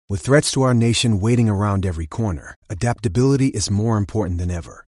With threats to our nation waiting around every corner, adaptability is more important than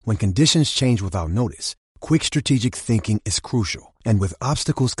ever. When conditions change without notice, quick strategic thinking is crucial. And with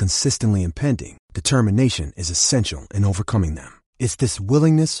obstacles consistently impending, determination is essential in overcoming them. It's this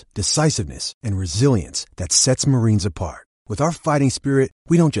willingness, decisiveness, and resilience that sets Marines apart. With our fighting spirit,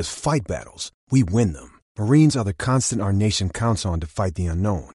 we don't just fight battles, we win them. Marines are the constant our nation counts on to fight the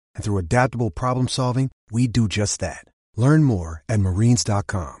unknown. And through adaptable problem solving, we do just that. Learn more at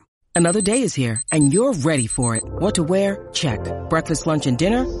marines.com. Another day is here, and you're ready for it. What to wear? Check. Breakfast, lunch, and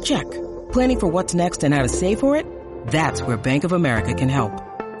dinner? Check. Planning for what's next and how to save for it? That's where Bank of America can help.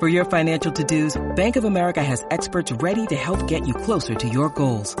 For your financial to-dos, Bank of America has experts ready to help get you closer to your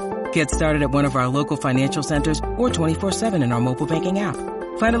goals. Get started at one of our local financial centers or 24/7 in our mobile banking app.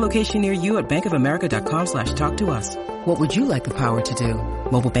 Find a location near you at bankofamerica.com/talktous. What would you like the power to do?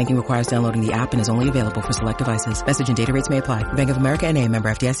 Mobile banking requires downloading the app and is only available for select devices. Message and data rates may apply. Bank of America N.A., member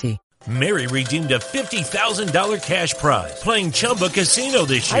FDIC. Mary redeemed a $50,000 cash prize playing Chumba Casino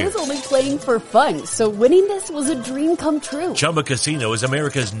this year. I was only playing for fun, so winning this was a dream come true. Chumba Casino is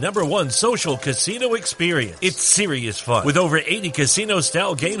America's #1 social casino experience. It's serious fun. With over 80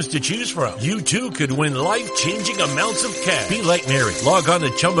 casino-style games to choose from, you too could win life-changing amounts of cash. Be like Mary. Log on to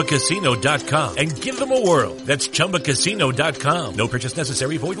ChumbaCasino.com and give them a whirl. That's ChumbaCasino.com. No purchase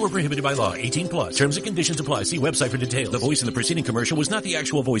necessary. Void or prohibited by law. 18+. Terms and conditions apply. See website for details. The voice in the preceding commercial was not the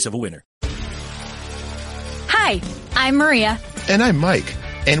actual voice of a winner. Hi, I'm Maria. And I'm Mike.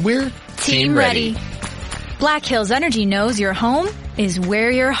 And we're Team Ready. Black Hills Energy knows your home is where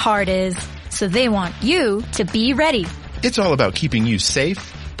your heart is, so they want you to be ready. It's all about keeping you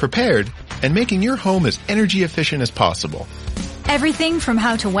safe, prepared, and making your home as energy efficient as possible. Everything from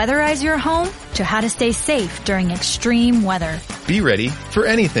how to weatherize your home to how to stay safe during extreme weather. Be ready for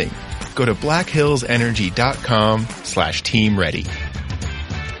anything. Go to blackhillsenergy.com/Team Ready.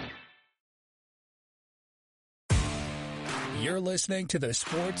 You're listening to the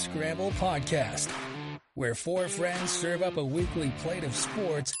Sports Scramble podcast, where four friends serve up a weekly plate of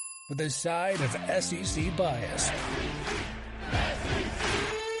sports with a side of SEC bias.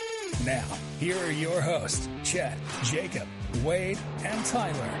 Now, here are your hosts, Chet, Jacob, Wade, and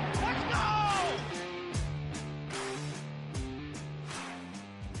Tyler. Let's go!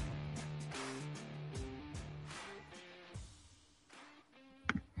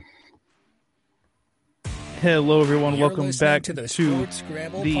 Hello, everyone. You're Welcome back to the Sports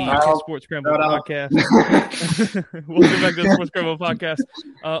Scramble Sports Scramble podcast. Welcome back to the Sports Scramble podcast.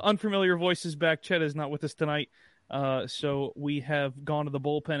 Unfamiliar voices back. Chet is not with us tonight. So we have gone to the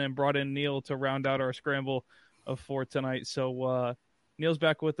bullpen and brought in Neil to round out our scramble for tonight. So Neil's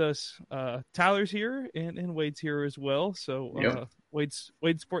back with us. Tyler's here and Wade's here as well. So Wade's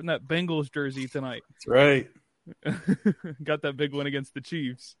sporting that Bengals jersey tonight. That's right. Got that big one against the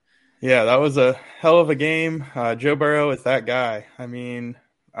Chiefs. Yeah, that was a hell of a game. Joe Burrow is that guy. I mean,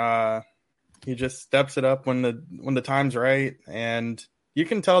 he just steps it up when the time's right, and you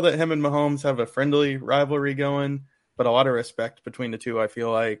can tell that him and Mahomes have a friendly rivalry going, but a lot of respect between the two, I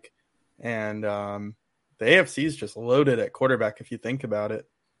feel like. And the AFC is just loaded at quarterback if you think about it.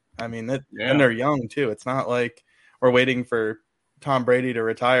 I mean, and they're young too. It's not like we're waiting for Tom Brady to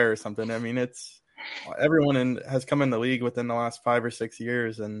retire or something. I mean, everyone has come in the league within the last 5 or 6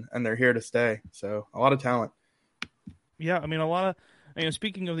 years, and they're here to stay. So a lot of talent. Yeah, I mean, a lot of.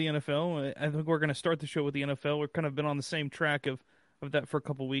 Speaking of the NFL, I think we're going to start the show with the NFL. We've kind of been on the same track of that for a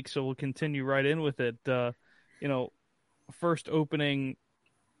couple of weeks, so we'll continue right in with it. First opening,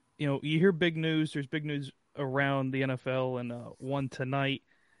 you hear big news. There's big news around the NFL, and one tonight.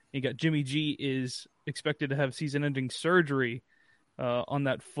 You got Jimmy G is expected to have season-ending surgery on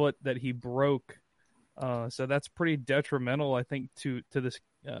that foot that he broke. So that's pretty detrimental, I think, to this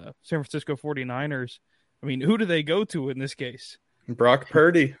San Francisco 49ers. I mean, who do they go to in this case? Brock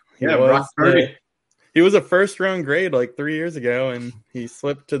Purdy. Brock Purdy. He was a first-round grade like 3 years ago, and he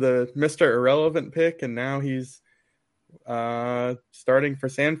slipped to the Mr. Irrelevant pick, and now he's starting for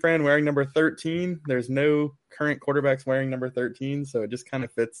San Fran wearing number 13. There's no current quarterbacks wearing number 13, so it just kind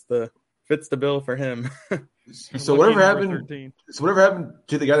of fits the bill for him. So whatever happened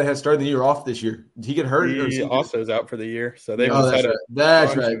to the guy that had started the year off this year? Did he get hurt? He also is out for the year. So they've had a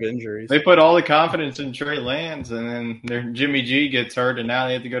bunch of injuries. They put all the confidence in Trey Lance, and then their Jimmy G gets hurt, and now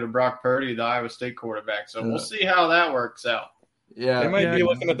they have to go to Brock Purdy, the Iowa State quarterback. So we'll see how that works out. Yeah, they might be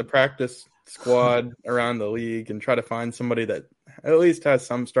looking at the practice squad around the league and try to find somebody that at least has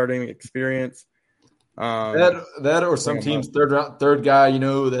some starting experience. That or some teams third guy,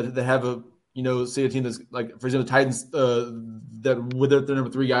 that have a say a team that's like, for example, Titans, that with their number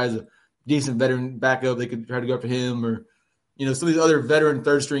 3 guys, a decent veteran backup, they could try to go after him, or some of these other veteran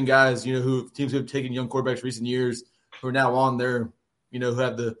third string guys, who teams have taken young quarterbacks recent years who are now on there,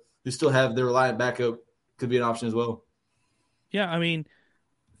 who still have their reliant backup could be an option as well. Yeah, I mean,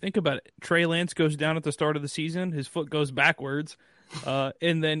 think about it. Trey Lance goes down at the start of the season. His foot goes backwards.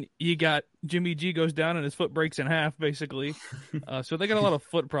 And then you got Jimmy G goes down and his foot breaks in half, basically. So they got a lot of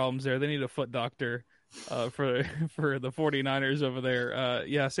foot problems there. They need a foot doctor for the 49ers over there.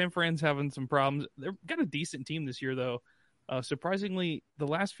 Yeah, San Fran's having some problems. They've got a decent team this year, though. Surprisingly, the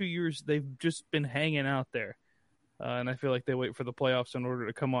last few years, they've just been hanging out there. And I feel like they wait for the playoffs in order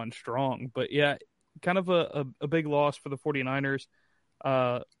to come on strong. But, yeah, kind of a big loss for the 49ers.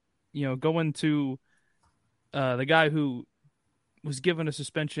 Going to the guy who was given a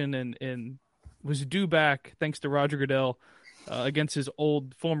suspension and was due back thanks to Roger Goodell against his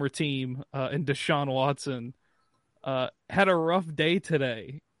old former team and Deshaun Watson had a rough day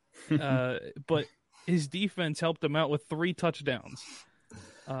today, but his defense helped him out with 3 touchdowns.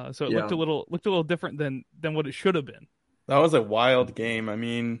 So it looked a little different than what it should have been. That was a wild game. I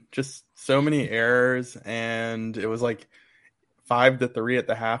mean, just so many errors, and it was like 5-3 at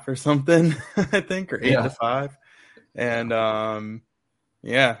the half or something, I think, or 8-5. And a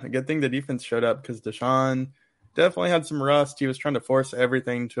good thing the defense showed up because Deshaun definitely had some rust. He was trying to force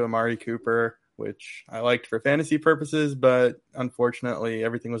everything to Amari Cooper, which I liked for fantasy purposes, but unfortunately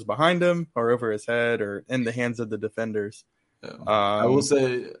everything was behind him or over his head or in the hands of the defenders. I will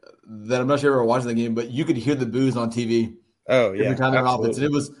say that I'm not sure if you were watching the game, but you could hear the boos on TV. Oh yeah, every time they're offense, and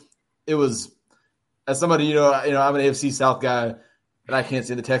it was as somebody I'm an AFC South guy, and I can't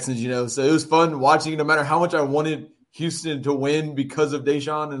see the Texans, so it was fun watching. No matter how much I wanted Houston to win because of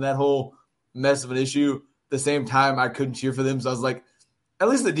Deshaun and that whole mess of an issue, at the same time I couldn't cheer for them. So I was like, at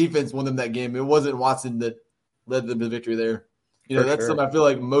least the defense won them that game. It wasn't Watson that led them to victory there. That's something I feel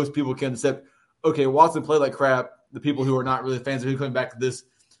like most people can accept. Okay, Watson played like crap. The people who are not really fans of him coming back to this,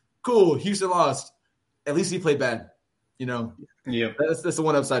 cool, Houston lost. At least he played bad. Yeah, that's the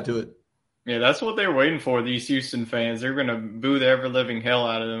one upside to it. Yeah, that's what they're waiting for, these Houston fans. They're going to boo the ever-living hell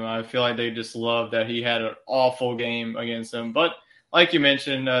out of them. I feel like they just love that he had an awful game against them. But like you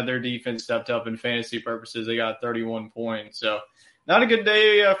mentioned, their defense stepped up in fantasy purposes. They got 31 points. So not a good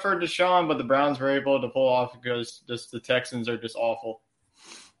day for Deshaun, but the Browns were able to pull off because just the Texans are just awful.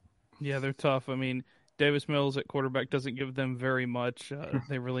 Yeah, they're tough. I mean, Davis Mills at quarterback doesn't give them very much.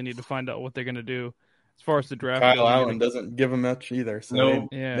 They really need to find out what they're going to do. As far as the draft Kyle Allen doesn't give them much either. So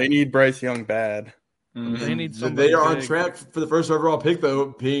they need Bryce Young bad. Mm-hmm. They need somebody. They are on track for the first overall pick, though,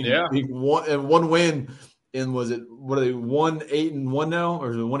 being one win. And was it 1-8-1 now,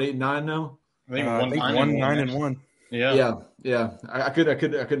 or is it 1-8-9 now? I think 1-9-1. Yeah. I couldn't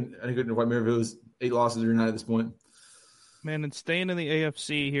quite remember if it was 8 losses or 9 at this point. Man, and staying in the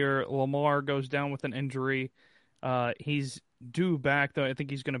AFC here, Lamar goes down with an injury. He's due back, though. I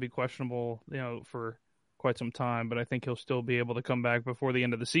think he's going to be questionable, for quite some time, but I think he'll still be able to come back before the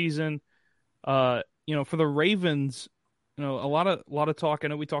end of the season. For the Ravens, a lot of talk. I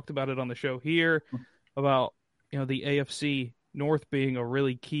know we talked about it on the show here about, the AFC North being a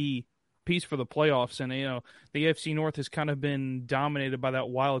really key piece for the playoffs. And, the AFC North has kind of been dominated by that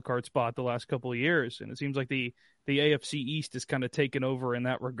wild card spot the last couple of years. And it seems like the AFC East is kind of taken over in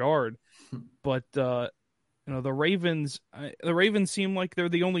that regard. But, the Ravens seem like they're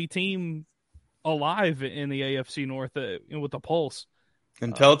the only team alive in the AFC North with the pulse.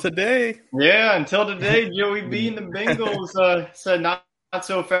 Until today. Yeah, until today, Joey B and the Bengals said not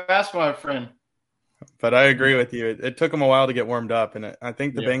so fast, my friend. But I agree with you. It took them a while to get warmed up, and I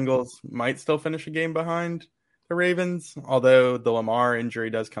think the Bengals might still finish a game behind the Ravens, although the Lamar injury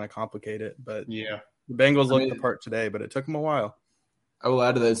does kind of complicate it. But the Bengals looked the part today, but it took them a while. I will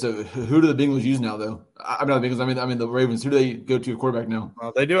add to that. So, who do the Bengals use now, though? I'm not the Bengals. I mean the Ravens. Who do they go to a quarterback now?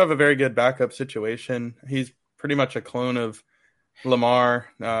 Well, they do have a very good backup situation. He's pretty much a clone of Lamar.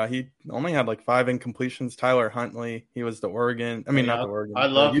 He only had like 5 incompletions. Tyler Huntley. He was the Oregon. I mean, not the Oregon. I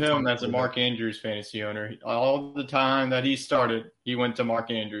love him as a Mark Andrews fantasy owner. All the time that he started, he went to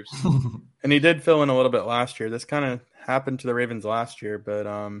Mark Andrews. And he did fill in a little bit last year. This kind of happened to the Ravens last year, but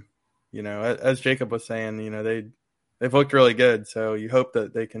as Jacob was saying, they've looked really good, so you hope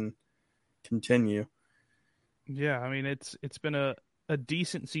that they can continue. Yeah, I mean, it's been a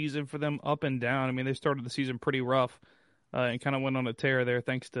decent season for them up and down. I mean, they started the season pretty rough and kind of went on a tear there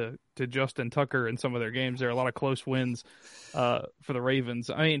thanks to Justin Tucker in some of their games. There are a lot of close wins for the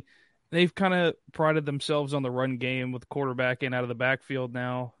Ravens. I mean, they've kind of prided themselves on the run game with the quarterback in out of the backfield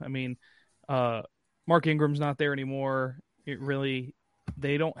now. I mean, Mark Ingram's not there anymore.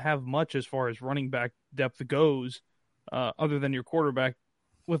 They don't have much as far as running back depth goes. Other than your quarterback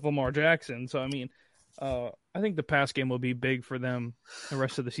with Lamar Jackson. So, I mean, I think the pass game will be big for them the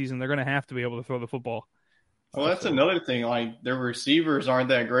rest of the season. They're going to have to be able to throw the football. Well, that's another thing. Like, their receivers aren't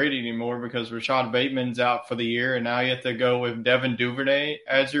that great anymore because Rashad Bateman's out for the year, and now you have to go with Devin Duvernay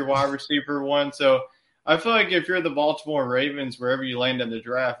as your wide receiver one. So I feel like if you're the Baltimore Ravens, wherever you land in the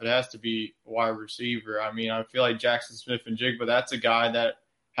draft, it has to be wide receiver. I mean, I feel like Jackson Smith and Jigba, that's a guy that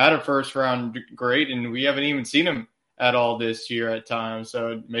had a first-round grade, and we haven't even seen him at all this year at times.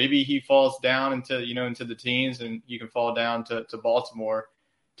 So maybe he falls down into the teens, and you can fall down to Baltimore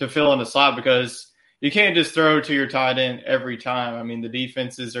to fill in the slot because – you can't just throw to your tight end every time. I mean, the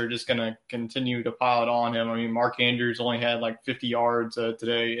defenses are just going to continue to pile it on him. I mean, Mark Andrews only had like 50 yards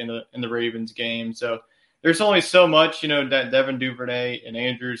today in the Ravens game. So there's only so much, that Devin Duvernay and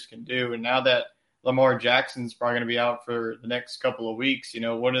Andrews can do. And now that Lamar Jackson's probably going to be out for the next couple of weeks,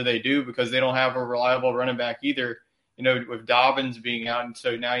 what do they do? Because they don't have a reliable running back either, with Dobbins being out. And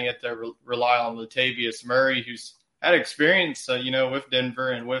so now you have to rely on Latavius Murray, who's had experience, with Denver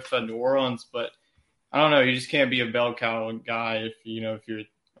and with New Orleans, but I don't know. You just can't be a bell cow guy if you're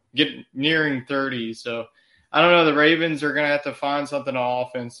getting nearing 30. So I don't know. The Ravens are going to have to find something on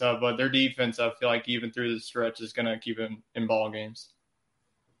offense, but their defense, I feel like even through the stretch, is going to keep them in ball games.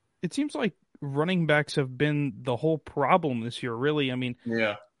 It seems like running backs have been the whole problem this year, really. I mean,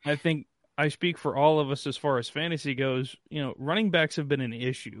 yeah. I think I speak for all of us as far as fantasy goes. Running backs have been an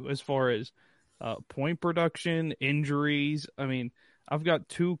issue as far as point production, injuries. I mean, I've got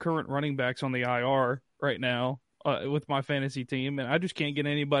 2 current running backs on the IR right now with my fantasy team, and I just can't get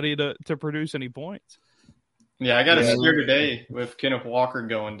anybody to produce any points. Yeah, I got a steer today with Kenneth Walker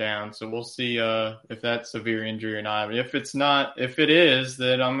going down, so we'll see if that's severe injury or not. If it's not, if it is,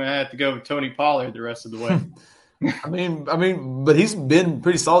 then I'm going to have to go with Tony Pollard the rest of the way. I mean, but he's been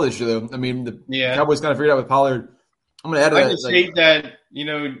pretty solid this year, though. I mean, the Cowboys kind of figured out with Pollard. I'm going to add to that. I just hate that,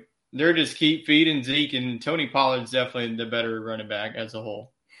 they're just keep feeding Zeke, and Tony Pollard's definitely the better running back as a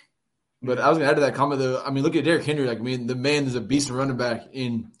whole. But I was going to add to that comment, though. I mean, look at Derrick Henry. The man is a beast of running back.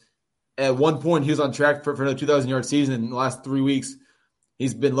 At one point, he was on track for another 2,000-yard season. In the last 3 weeks,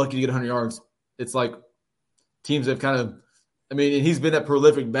 he's been lucky to get 100 yards. It's like teams have and he's been that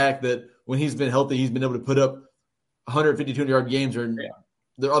prolific back that when he's been healthy, he's been able to put up 150, 200-yard games.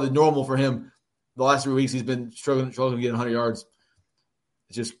 They're all normal for him. The last 3 weeks, he's been struggling to get 100 yards.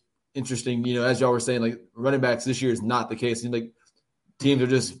 It's just interesting, as y'all were saying, like running backs this year is not the case. Like teams are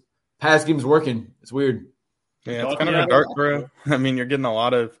just pass games working. It's weird. Yeah, it's kind of a dark throw. I mean, you're getting a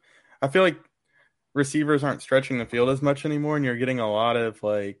lot of. I feel like receivers aren't stretching the field as much anymore, and you're getting a lot of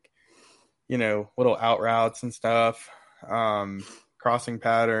little out routes and stuff, crossing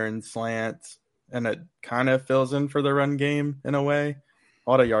patterns, slants, and it kind of fills in for the run game in a way.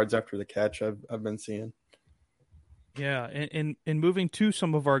 A lot of yards after the catch I've been seeing. Yeah, and moving to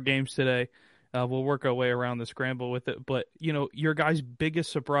some of our games today, we'll work our way around the scramble with it. But your guys'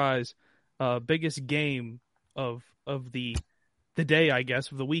 biggest surprise, biggest game of the day, I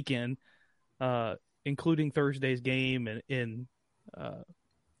guess, of the weekend, including Thursday's game and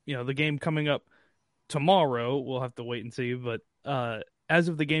the game coming up tomorrow. We'll have to wait and see. But as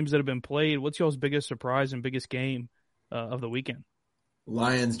of the games that have been played, what's y'all's biggest surprise and biggest game of the weekend?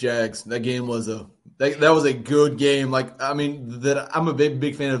 Lions Jags. That game was that was a good game. I'm a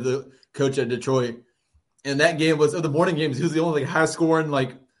big fan of the coach at Detroit, and that game was of the morning games. He was the only high scoring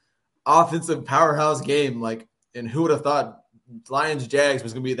offensive powerhouse game. And who would have thought Lions Jags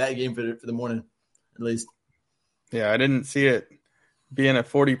was going to be that game for the morning, at least. Yeah, I didn't see it being a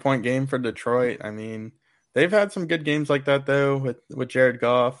 40-point game for Detroit. I mean, they've had some good games like that though with Jared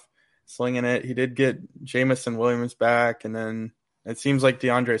Goff slinging it. He did get Jamison Williams back, and then it seems like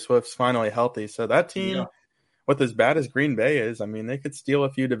DeAndre Swift's finally healthy. So that team, with as bad as Green Bay is, I mean, they could steal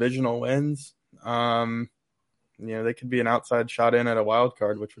a few divisional wins. They could be an outside shot in at a wild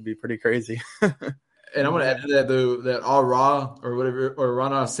card, which would be pretty crazy. And I'm going to add to that, though, that Ra or whatever, or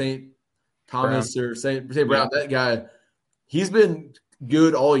Rana St. Thomas Brown. Or St. Brown, that guy, he's been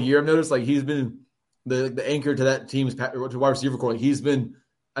good all year. I've noticed he's been the anchor to that team's wide receiver core.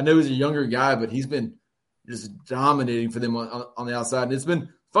 I know he's a younger guy, but he's been just dominating for them on the outside. And it's been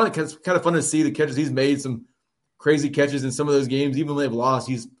fun. It's kind of fun to see the catches. He's made some crazy catches in some of those games. Even when they've lost,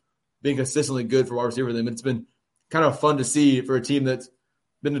 he's been consistently good for wide receiver for them. It's been kind of fun to see for a team that's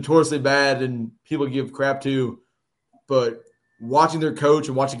been notoriously bad and people give crap to. But watching their coach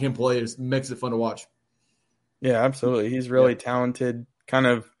and watching him play makes it fun to watch. Yeah, absolutely. He's really talented, kind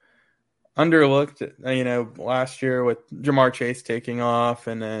of underlooked, last year with Jamar Chase taking off,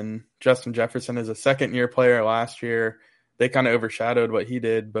 and then Justin Jefferson as a second-year player last year. They kind of overshadowed what he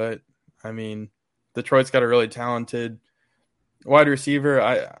did, but, I mean, Detroit's got a really talented wide receiver.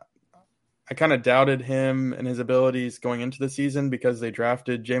 I I kind of doubted him and his abilities going into the season because they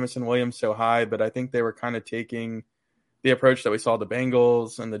drafted Jamison Williams so high, but I think they were kind of taking the approach that we saw the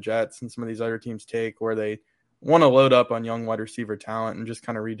Bengals and the Jets and some of these other teams take, where they want to load up on young wide receiver talent and just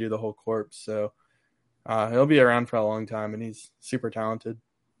kind of redo the whole corps. So he'll be around for a long time, and he's super talented.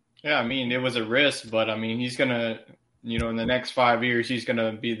 Yeah, I mean, it was a risk, but I mean, he's going to, in the next 5 years, he's going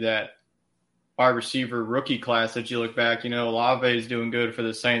to be that wide receiver rookie class that you look back. Olave is doing good for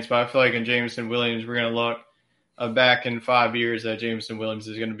the Saints, but I feel like in Jameson Williams, we're going to look back in 5 years that Jameson Williams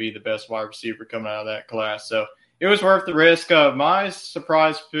is going to be the best wide receiver coming out of that class. So it was worth the risk. My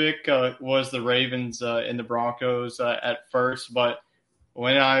surprise pick was the Ravens and the Broncos at first, but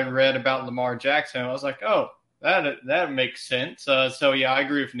when I read about Lamar Jackson, I was like, oh, that makes sense. So yeah, I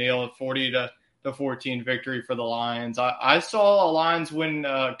agree with Neil. 40-14 victory for the Lions. I saw a Lions win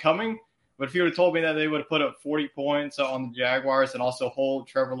coming, but if you would have told me that they would have put up 40 points on the Jaguars and also hold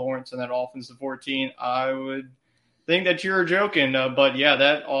Trevor Lawrence in that offense to 14, I would think that you were joking. But yeah,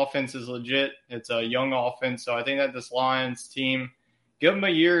 that offense is legit. It's a young offense, so I think that this Lions team, give them a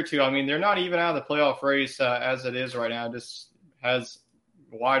year or two. I mean, they're not even out of the playoff race as it is right now. It just has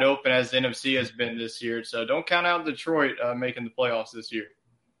wide open as the NFC has been this year. So don't count out Detroit making the playoffs this year.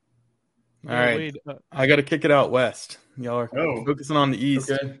 All right. I got to kick it out west. Y'all are focusing on the East.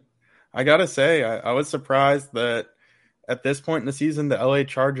 Okay. I got to say, I was surprised that at this point in the season, the LA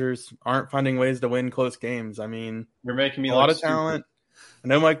Chargers aren't finding ways to win close games. I mean, you're making me a lot of talent. I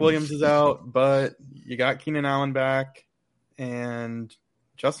know Mike Williams is out, but you got Keenan Allen back, and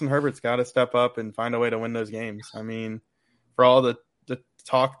Justin Herbert's got to step up and find a way to win those games. I mean, for all the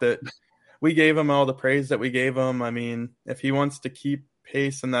talk that we gave him, all the praise that we gave him, I mean, if he wants to keep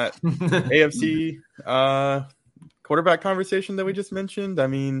pace in that AFC quarterback conversation that we just mentioned, I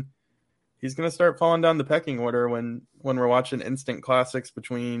mean, he's going to start falling down the pecking order when we're watching instant classics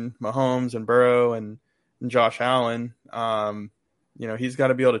between Mahomes and Burrow and Josh Allen. He's got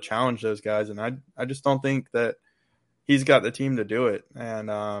to be able to challenge those guys, and I just don't think that he's got the team to do it.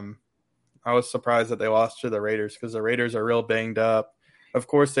 And I was surprised that they lost to the Raiders because the Raiders are real banged up. Of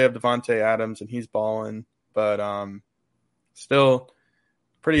course, they have Devontae Adams, and he's balling, but still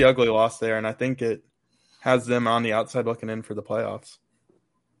pretty ugly loss there, and I think it has them on the outside looking in for the playoffs.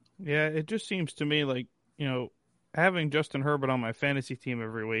 Yeah, it just seems to me like, having Justin Herbert on my fantasy team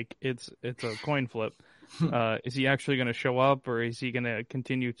every week, it's a coin flip. Is he actually going to show up, or is he going to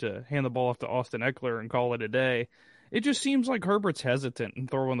continue to hand the ball off to Austin Eckler and call it a day? It just seems like Herbert's hesitant in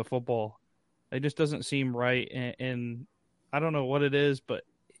throwing the football. It just doesn't seem right, and I don't know what it is, but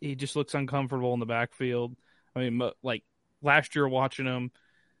he just looks uncomfortable in the backfield. I mean, like last year watching him,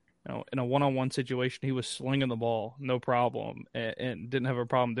 in a one-on-one situation, he was slinging the ball, no problem, and didn't have a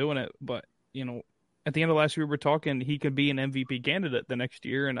problem doing it. But, at the end of last year, we were talking he could be an MVP candidate the next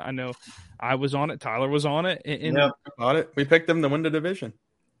year, and I know I was on it, Tyler was on it. And on it. We picked him to win the division.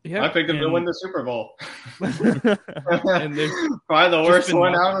 Yeah, I picked him to win the Super Bowl. And probably the worst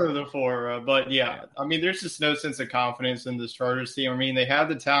one out of the four. But, yeah, I mean, there's just no sense of confidence in this Chargers team. I mean, they have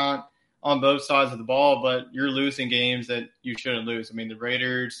the talent on both sides of the ball, but you're losing games that you shouldn't lose. I mean, the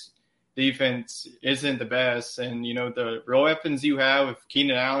Raiders defense isn't the best, and the real weapons you have with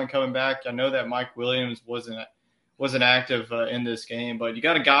Keenan Allen coming back. I know that Mike Williams wasn't active in this game, but you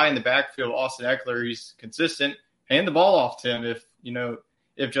got a guy in the backfield, Austin Eckler. He's consistent. Hand the ball off to him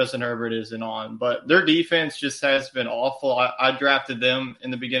if Justin Herbert isn't on. But their defense just has been awful. I drafted them in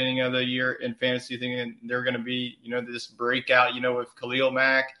the beginning of the year in fantasy, thinking they're going to be this breakout with Khalil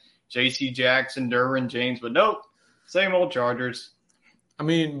Mack, J.C. Jackson, Derwin James, but nope, same old Chargers. I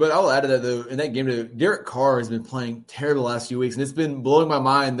mean, but I'll add to that, though, in that game, Derek Carr has been playing terrible the last few weeks, and it's been blowing my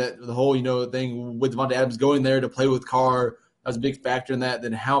mind that the whole, thing with Devontae Adams going there to play with Carr, that was a big factor in that,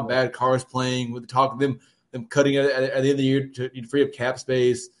 then how bad Carr is playing, with the talk of them cutting it at the end of the year to free up cap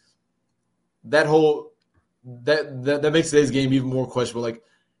space. That makes today's game even more questionable. Like,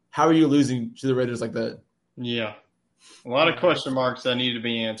 how are you losing to the Raiders like that? Yeah. A lot of question marks that need to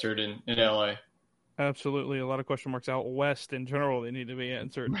be answered in LA. Absolutely. A lot of question marks out west in general. They need to be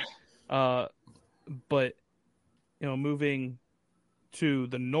answered. But, moving to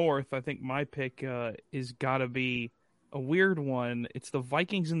the north, I think my pick is got to be a weird one. It's the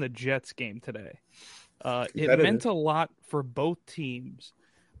Vikings and the Jets game today. It meant a lot for both teams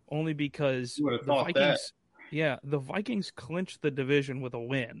only because the Vikings clinched the division with a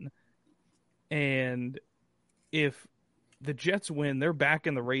win. And if the Jets win, they're back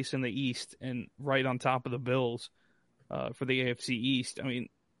in the race in the East and right on top of the Bills for the AFC East. I mean,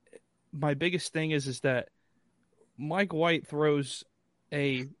 my biggest thing is that Mike White throws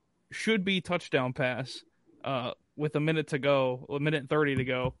a should-be touchdown pass with a minute and 30 to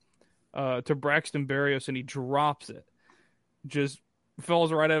go to Braxton Berrios, and he drops it. Just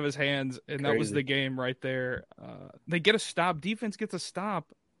falls right out of his hands, and that was the game right there. They get a stop. Defense gets a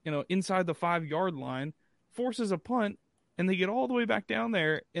stop, inside the 5-yard line, forces a punt, and they get all the way back down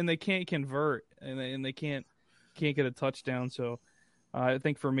there, and they can't convert, and they can't get a touchdown. So I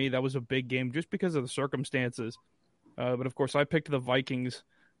think for me that was a big game just because of the circumstances. But of course, I picked the Vikings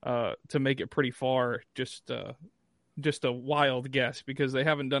to make it pretty far. Just a wild guess because they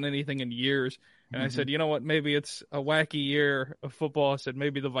haven't done anything in years. And I said, you know what? Maybe it's a wacky year of football. I said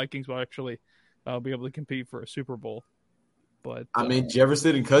maybe the Vikings will actually be able to compete for a Super Bowl. But I mean,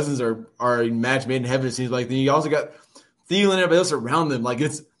 Jefferson and Cousins are a match made in heaven. It seems like. Then you also got Thielen and everybody else around them. Like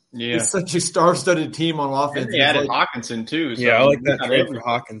it's such a star-studded team on offense. And they added Hawkinson too. So I like that trade for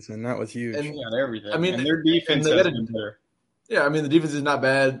Hawkinson. That was huge. And got everything. I mean, and their defense has been better. Yeah, I mean the defense is not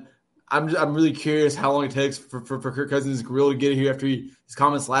bad. I'm really curious how long it takes for Kirk Cousins' grill to get here after his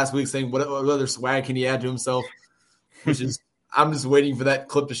comments last week saying what other swag can he add to himself. Which is I'm just waiting for that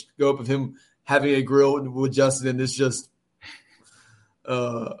clip to go up of him having a grill with Justin, and it's just.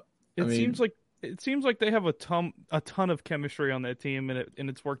 Seems like they have a ton of chemistry on that team, and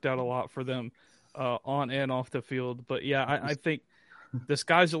it's worked out a lot for them on and off the field. But yeah, I think the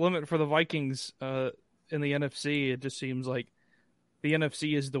sky's the limit for the Vikings in the NFC. It just seems like the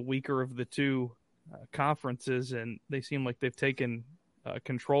NFC is the weaker of the two conferences, and they seem like they've taken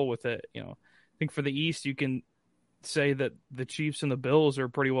control with it. I think for the East, you can say that the Chiefs and the Bills are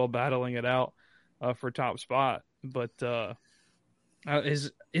pretty well battling it out for top spot. But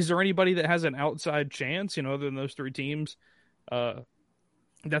is there anybody that has an outside chance, other than those three teams,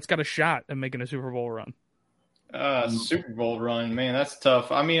 that's got a shot at making a Super Bowl run? Super Bowl run, man, that's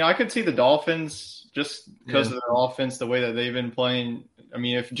tough. I mean, I could see the Dolphins just because of their offense, the way that they've been playing. I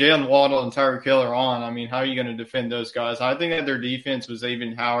mean, if Jalen Waddle and Tyreek Hill are on, I mean, how are you going to defend those guys? I think that their defense was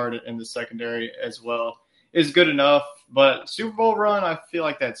Xavier Howard in the secondary as well is good enough. But Super Bowl run, I feel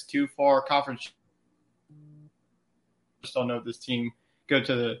like that's too far. Conference, just don't know if this team go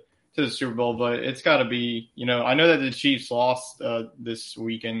to the Super Bowl, but it's got to be, I know that the Chiefs lost this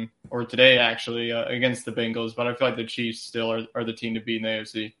weekend or today actually against the Bengals, but I feel like the Chiefs still are the team to beat in the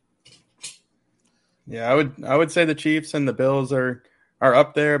AFC. Yeah, I would say the Chiefs and the Bills are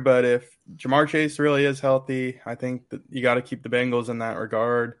up there, but if Jamar Chase really is healthy, I think that you got to keep the Bengals in that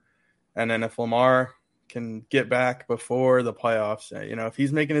regard. And then if Lamar can get back before the playoffs, if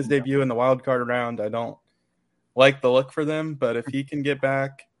he's making his debut in the wild card round, I don't like the look for them, but if he can get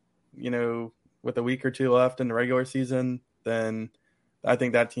back, with a week or two left in the regular season, then I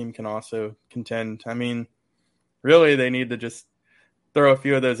think that team can also contend. I mean, really, they need to just throw a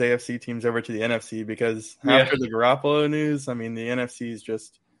few of those AFC teams over to the NFC because after the Garoppolo news, I mean, the NFC is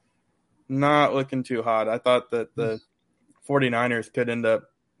just not looking too hot. I thought that the 49ers could end up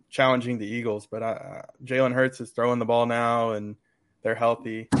challenging the Eagles, but Jalen Hurts is throwing the ball now, and they're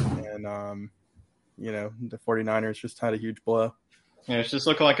healthy, and the 49ers just had a huge blow. Yeah, it's just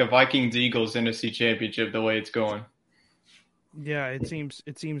looking like a Vikings-Eagles NFC Championship the way it's going. Yeah, it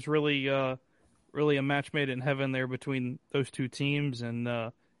seems really a match made in heaven there between those two teams, and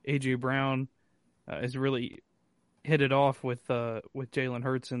A.J. Brown has really hit it off with Jalen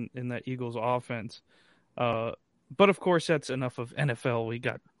Hurts in that Eagles offense. But of course, that's enough of NFL. We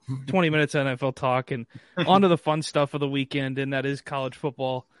got 20 minutes of NFL talk, and on to the fun stuff of the weekend, and that is college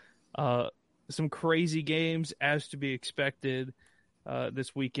football. Some crazy games as to be expected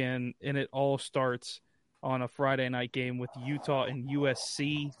this weekend, and it all starts on a Friday night game with Utah and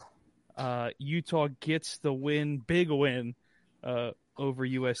USC. Utah gets the win, big win, over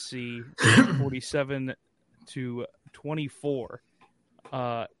USC, 47-24,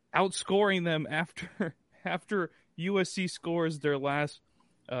 outscoring them after USC scores their last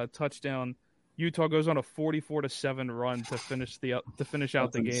touchdown. Utah goes on a 44-7 run to finish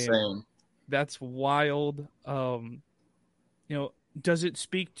out the game. Insane. That's wild. Does it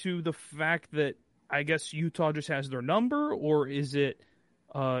speak to the fact that I guess Utah just has their number, or is it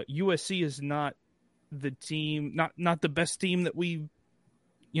USC is not the team, not the best team that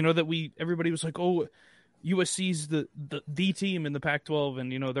everybody was like, oh, USC's the team in the Pac-12,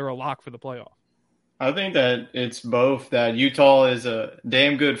 and they're a lock for the playoff? I think that it's both, that Utah is a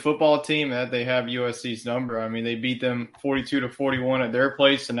damn good football team, that they have USC's number. I mean, they beat them 42-41 at their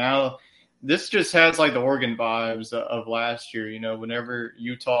place, and now this just has like the Oregon vibes of last year. Whenever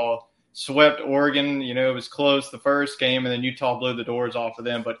Utah swept Oregon, it was close the first game, and then Utah blew the doors off of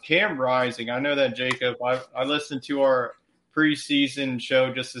them. But Cam Rising, I know that, Jacob, I listened to our preseason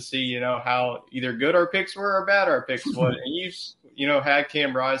show just to see, how either good our picks were or bad our picks were. And you had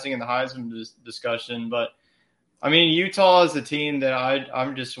Cam Rising in the Heisman discussion, but I mean, Utah is a team that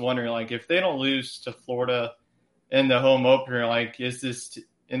I'm just wondering, like, if they don't lose to Florida in the home opener, like, is this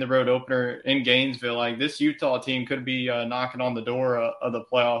in the road opener in Gainesville, like, this Utah team could be knocking on the door of the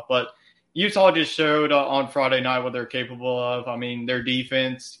playoff. But Utah just showed on Friday night what they're capable of. I mean, their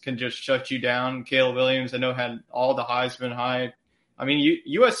defense can just shut you down. Caleb Williams, I know, had all the Heisman hype. I mean,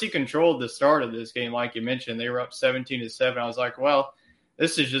 USC controlled the start of this game, like you mentioned. They were up 17-7. I was like, well,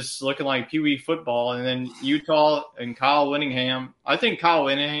 this is just looking like Pee Wee football. And then Utah and Kyle Whittingham. I think Kyle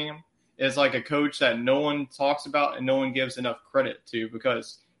Whittingham is like a coach that no one talks about and no one gives enough credit to,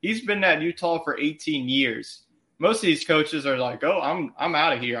 because he's been at Utah for 18 years. Most of these coaches are like, oh, I'm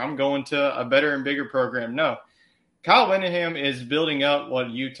out of here. I'm going to a better and bigger program. No. Kyle Whittingham is building up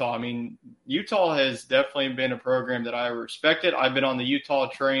what Utah. I mean, Utah has definitely been a program that I respected. I've been on the Utah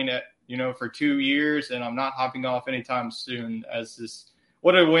train for 2 years, and I'm not hopping off anytime soon. As this,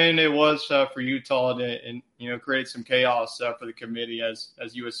 what a win it was for Utah and create some chaos for the committee as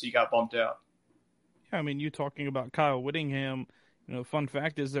USC got bumped out. Yeah, I mean, you talking about Kyle Whittingham. Fun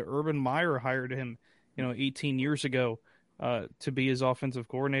fact is that Urban Meyer hired him, 18 years ago, to be his offensive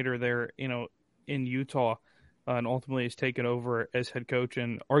coordinator there, in Utah. And ultimately has taken over as head coach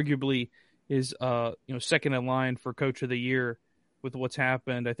and arguably is second in line for coach of the year with what's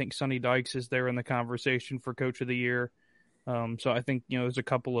happened. I think Sonny Dykes is there in the conversation for coach of the year. So I think there's a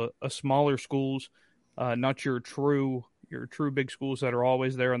couple of smaller schools, not your true big schools that are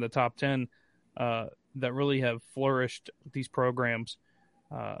always there in the top 10 that really have flourished these programs.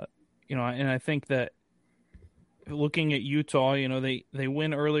 And I think that looking at Utah, they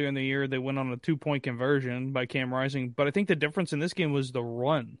win earlier in the year. They went on a 2-point conversion by Cam Rising. But I think the difference in this game was the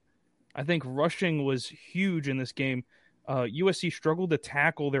run. I think rushing was huge in this game. USC struggled to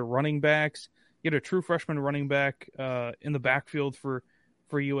tackle their running backs. You had a true freshman running back in the backfield for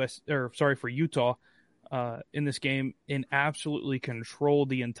Utah in this game, and absolutely controlled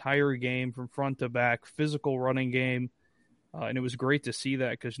the entire game from front to back. Physical running game, and it was great to see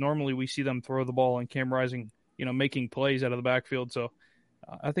that, because normally we see them throw the ball and Cam Rising making plays out of the backfield. So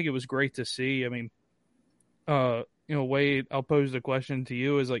I think it was great to see. I mean, Wade, I'll pose the question to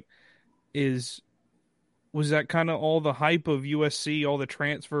you was that kind of all the hype of USC, all the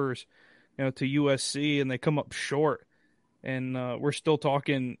transfers, to USC, and they come up short, and we're still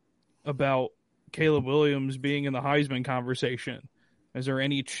talking about Caleb Williams being in the Heisman conversation. Is there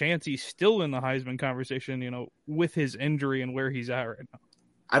any chance he's still in the Heisman conversation, with his injury and where he's at right now?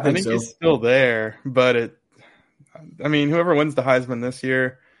 I think so. He's still there, but whoever wins the Heisman this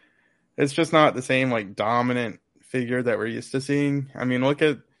year, it's just not the same like dominant figure that we're used to seeing. I mean, look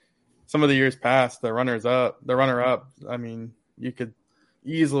at some of the years past, the runner-up. I mean, you could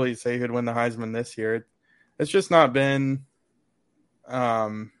easily say who'd win the Heisman this year. It's just not been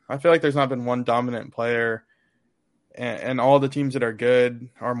I feel like there's not been one dominant player, and all the teams that are good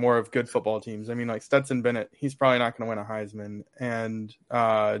are more of good football teams. I mean, like Stetson Bennett, he's probably not going to win a Heisman. And,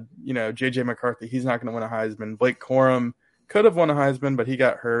 J.J. McCarthy, he's not going to win a Heisman. Blake Corum could have won a Heisman, but he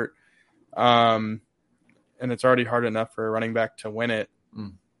got hurt. And it's already hard enough for a running back to win it.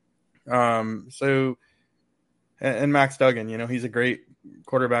 And Max Duggan, he's a great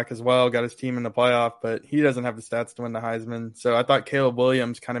quarterback as well, got his team in the playoff, but he doesn't have the stats to win the Heisman. So I thought Caleb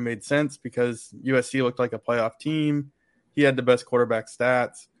Williams kind of made sense because USC looked like a playoff team. He had the best quarterback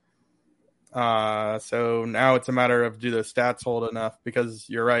stats. So now it's a matter of, do those stats hold enough? Because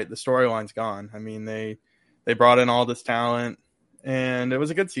you're right, the storyline's gone. I mean, they brought in all this talent, and it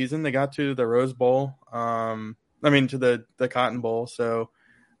was a good season. They got to the Rose Bowl. To the Cotton Bowl. So,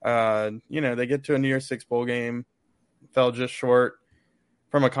 they get to a New Year's Six bowl game, fell just short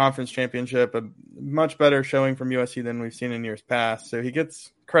from a conference championship, a much better showing from USC than we've seen in years past. So he gets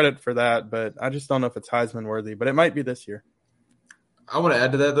credit for that, but I just don't know if it's Heisman worthy, but it might be this year. I want to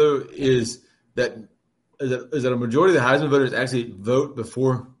add to that, though, is that a majority of the Heisman voters actually vote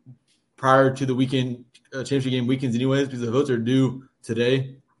prior to the weekend championship game weekends anyways, because the votes are due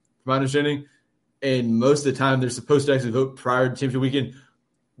today, from my understanding. And most of the time they're supposed to actually vote prior to championship weekend.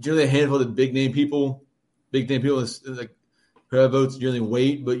 Generally a handful of big name people is like who have votes generally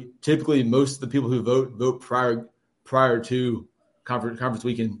wait, but typically most of the people who vote prior to conference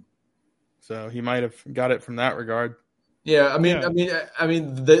weekend. So he might have got it from that regard. Yeah, I mean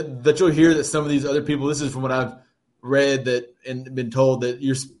that you'll hear that some of these other people. This is from what I've read and been told that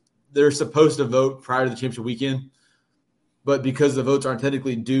they're supposed to vote prior to the championship weekend, but because the votes aren't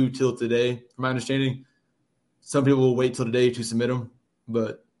technically due till today, from my understanding, some people will wait till today to submit them.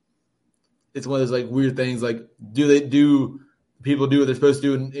 But it's one of those like weird things. Like, do people do what they're supposed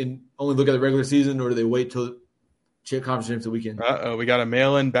to do and only look at the regular season, or do they wait till conference championship weekend. We got a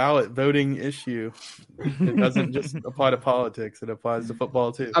mail-in ballot voting issue. It doesn't just apply to politics; it applies to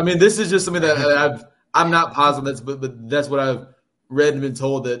football too. I mean, this is just something that I'm not positive but that's what I've read and been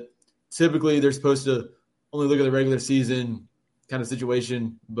told, that typically they're supposed to only look at the regular season kind of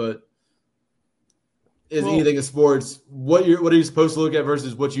situation, but anything in sports, what are you supposed to look at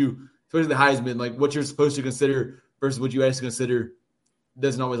versus what you, especially the Heisman, like what you're supposed to consider versus what you actually consider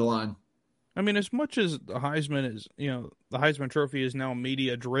doesn't always align. I mean, as much as the Heisman is, the Heisman Trophy is now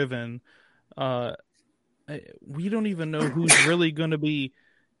media driven, we don't even know who's really going to be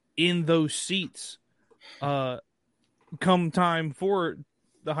in those seats come time for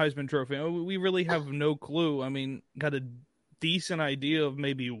the Heisman Trophy. We really have no clue. I mean, got a decent idea of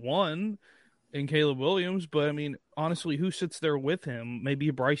maybe one in Caleb Williams, but I mean, honestly, who sits there with him? Maybe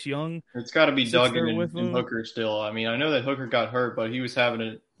Bryce Young. It's got to be Duggan and Hooker still. I mean, I know that Hooker got hurt, but he was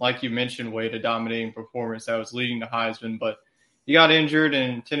having like you mentioned, Wade, a dominating performance that was leading to Heisman, but he got injured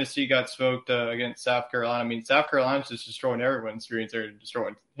and Tennessee got smoked against South Carolina. I mean, South Carolina's just destroying everyone's dreams. They're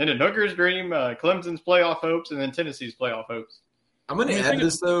destroying Hendon Hooker's dream, Clemson's playoff hopes, and then Tennessee's playoff hopes. I'm going to add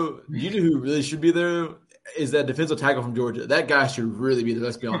this, though. You know who really should be there is that defensive tackle from Georgia. That guy should really be there,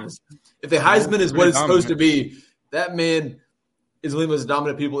 let's be honest. If the Heisman is what it's supposed to be, that man is one of the most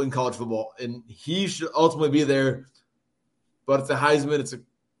dominant people in college football, and he should ultimately be there. But it's a Heisman. It's a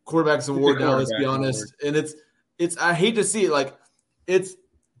quarterback's award now, let's be honest. And it's I hate to see it. Like, it's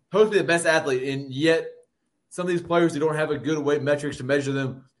supposed to be the best athlete, and yet some of these players who don't have a good weight metrics to measure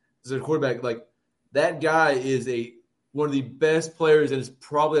them as a quarterback, like that guy is one of the best players and is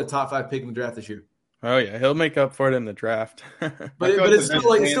probably a top 5 pick in the draft this year. Oh yeah, he'll make up for it in the draft. but it's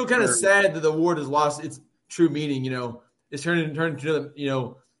still kind of sad that the award has lost its true meaning. It's turned into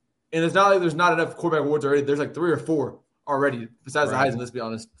and it's not like there's not enough quarterback awards already. There's like 3 or 4 already besides the Heisman. Let's be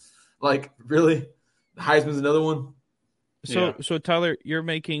honest. Like, really, the Heisman's another one. So Tyler, you're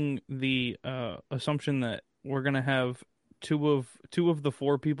making the assumption that we're gonna have two of the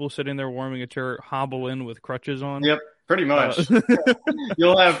 4 people sitting there warming a chair hobble in with crutches on. Yep, pretty much.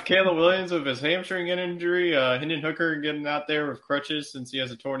 You'll have Caleb Williams with his hamstring injury, Hendon Hooker getting out there with crutches since he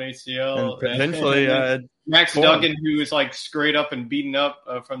has a torn ACL, and potentially Max Duggan, who is like scraped up and beaten up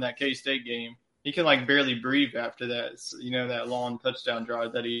from that K-State game. He can like barely breathe after that. That long touchdown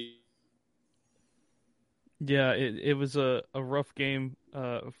drive that he. Yeah, it was a rough game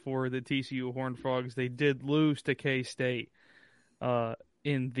for the TCU Horned Frogs. They did lose to K-State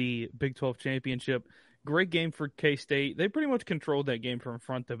in the Big 12 championship. Great game for K-State. They pretty much controlled that game from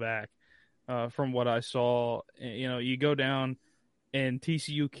front to back from what I saw. You go down and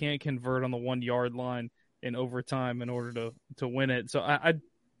TCU can't convert on the 1-yard line in overtime in order to win it. So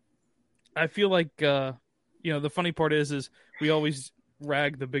I feel like, the funny part is we always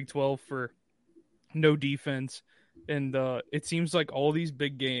rag the Big 12 for no defense, and it seems like all these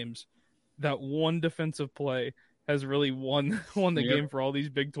big games, that one defensive play has really won the game for all these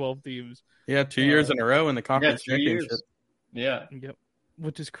Big 12 teams. Yeah, 2 years in a row in the conference championship. Yeah. Yep.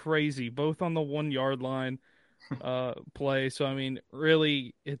 Which is crazy, both on the 1-yard line play. So I mean,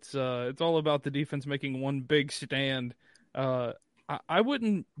 really, it's all about the defense making one big stand. I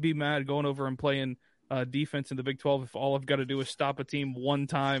wouldn't be mad going over and playing defense in the Big 12 if all I've got to do is stop a team one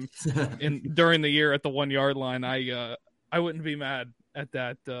time during the year at the 1-yard line. I wouldn't be mad at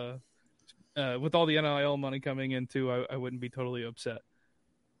that. With all the NIL money coming in too, I wouldn't be totally upset.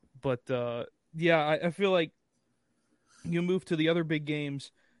 But I feel like you move to the other big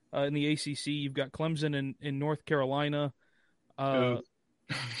games in the ACC. You've got Clemson in North Carolina. I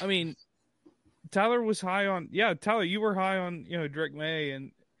mean, Tyler was high on. Yeah, Tyler, you were high on Drake May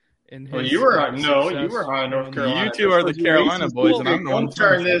and his. You were high on North Carolina. You two are the Carolina boys, and I'm the one. Don't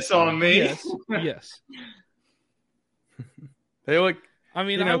turn this on me. Yes. They look. I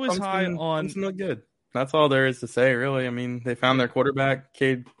mean, I was high on. Clemson look good. That's all there is to say, really. I mean, they found their quarterback,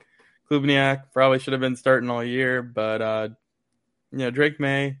 Cade Klubniak. Probably should have been starting all year, but Drake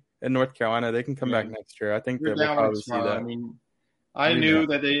May in North Carolina, they can come back next year. I think that we'll probably see that. I mean, I knew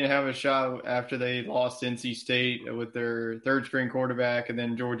that they didn't have a shot after they lost NC State with their third-string quarterback, and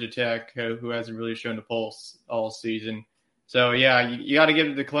then Georgia Tech, who hasn't really shown a pulse all season. So, yeah, you got to give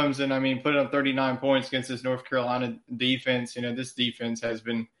it to Clemson. I mean, putting up 39 points against this North Carolina defense. This defense has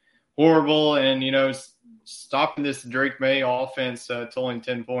been horrible, and, stopping this Drake May offense to only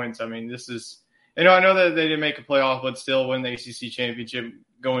 10 points. I mean, this is – I know that they didn't make a playoff, but still win the ACC championship,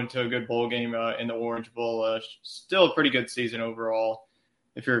 going to a good bowl game in the Orange Bowl. Still a pretty good season overall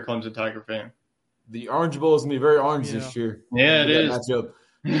if you're a Clemson Tiger fan. The Orange Bowl is going to be very orange this year. Yeah, it is. Matchup.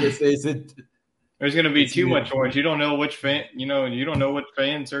 There's going to be too much orange. You don't know which fan. You don't know what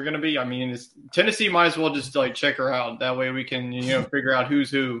fans are going to be. I mean, Tennessee might as well just like check her out. That way we can figure out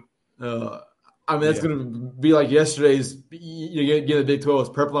who's who. That's going to be like yesterday's. You get the Big 12 was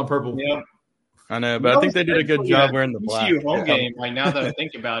purple on purple. Yep. I know, but I think they did a good job wearing the black. TCU home game. Like now that I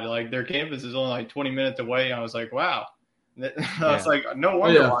think about it, like their campus is only like 20 minutes away. I was like, wow. I was like, no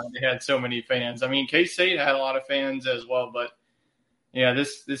wonder why they had so many fans. I mean, K-State had a lot of fans as well, but yeah,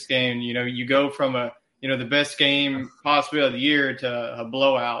 this game, you go from the best game possibly of the year to a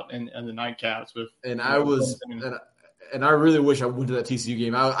blowout in the nightcaps with. And I really wish I went to that TCU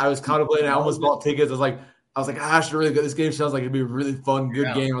game. I was contemplating. I almost bought tickets. I was like, I should really go. This game sounds like it'd be a really fun,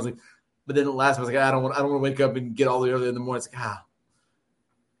 good game. I was like, but then last, I was like, I don't want to wake up and get all the way early in the morning. It's like,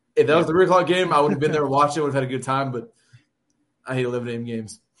 if that was the 3 o'clock game, I would have been there watching. Would have had a good time. But I hate 11 a.m.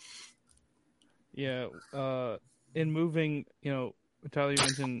 games. Yeah, in moving, Tyler, you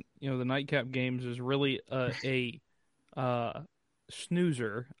mentioned, the nightcap games is really a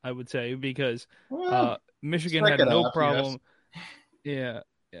snoozer, I would say, because Michigan had no problem. Yes.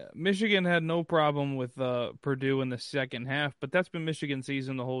 Yeah, Michigan had no problem with Purdue in the second half, but that's been Michigan's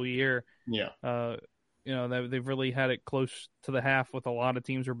season the whole year. Yeah. They've really had it close to the half with a lot of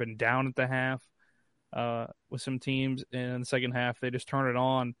teams who have been down at the half with some teams, and in the second half they just turn it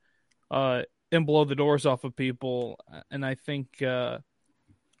on and blow the doors off of people. And I think I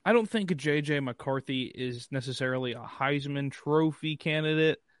don't think J.J. McCarthy is necessarily a Heisman Trophy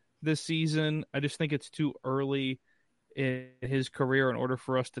candidate this season. I just think it's too early in his career in order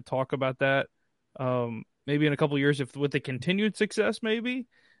for us to talk about that. Maybe in a couple of years, if with the continued success, maybe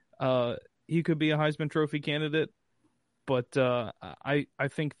he could be a Heisman Trophy candidate. But I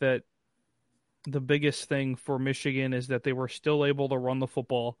think that the biggest thing for Michigan is that they were still able to run the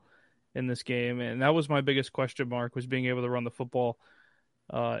football in this game, and that was my biggest question mark, was being able to run the football.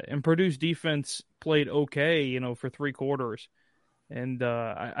 And Purdue's defense played okay, for 3 quarters, and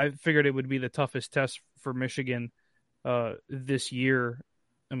I figured it would be the toughest test for Michigan this year.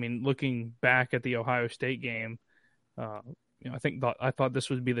 I mean, looking back at the Ohio State game, I thought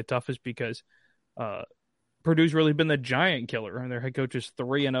this would be the toughest because Purdue's really been the giant killer, and their head coach is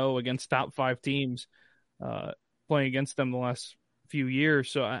 3-0 against top 5 teams playing against them the last few years.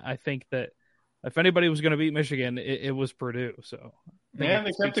 So I think that if anybody was going to beat Michigan, it was Purdue. So they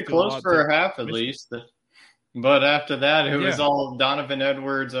kept it close for a half at least. But after that, it was all Donovan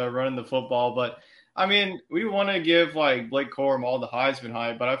Edwards running the football. But I mean, we want to give like Blake Corum all the Heisman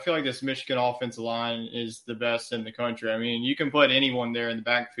hype, but I feel like this Michigan offensive line is the best in the country. I mean, you can put anyone there in the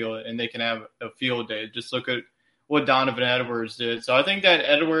backfield and they can have a field day. Just look at what Donovan Edwards did. So I think that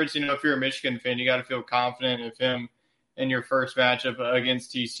Edwards, if you're a Michigan fan, you got to feel confident of him in your first matchup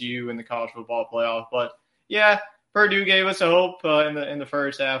against TCU in the college football playoff. But yeah, Purdue gave us a hope in the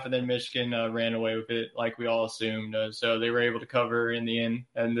first half, and then Michigan ran away with it like we all assumed. So they were able to cover in the end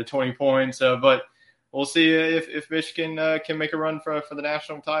and the 20 points. But we'll see if Michigan can make a run for the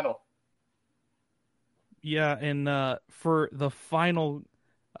national title. Yeah, and for the final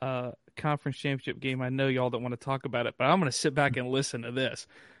conference championship game, I know y'all don't want to talk about it, but I'm going to sit back and listen to this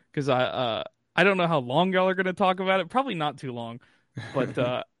because I don't know how long y'all are going to talk about it. Probably not too long, but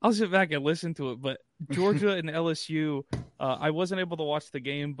I'll sit back and listen to it. But Georgia and LSU, I wasn't able to watch the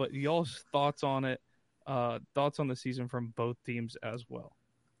game, but y'all's thoughts on it, thoughts on the season from both teams as well.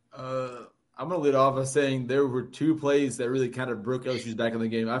 I'm going to lead off by saying there were 2 plays that really kind of broke LSU's back in the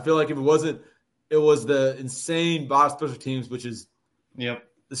game. I feel like if it wasn't, it was the insane box special teams, which is the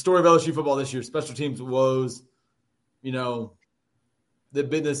story of LSU football this year. Special teams woes, the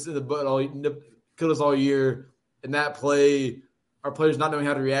business in the butt killed us all year. And that play, our players not knowing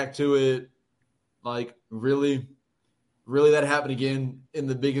how to react to it, like really that happened again in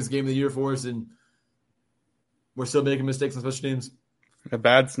the biggest game of the year for us, and we're still making mistakes on special teams. A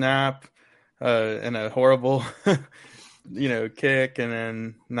bad snap. And a horrible, kick, and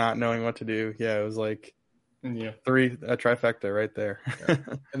then not knowing what to do. Yeah, it was like a trifecta right there.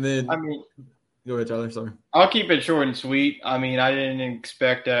 And then, go ahead, Tyler. Sorry. I'll keep it short and sweet. I mean, I didn't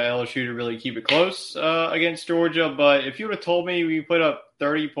expect LSU to really keep it close against Georgia, but if you would have told me we put up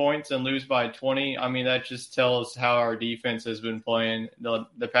 30 points and lose by 20, I mean, that just tells how our defense has been playing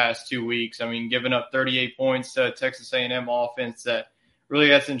the past 2 weeks. I mean, giving up 38 points to Texas A&M offense that really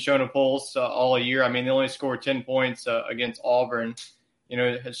hasn't shown a pulse all year. I mean, they only scored 10 points against Auburn.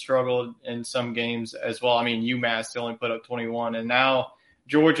 Has struggled in some games as well. I mean, UMass, they only put up 21. And now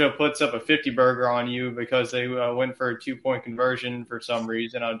Georgia puts up a 50-burger on you because they went for a 2-point conversion for some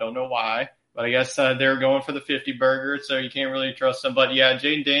reason. I don't know why. But I guess they're going for the 50-burger, so you can't really trust them. But, yeah,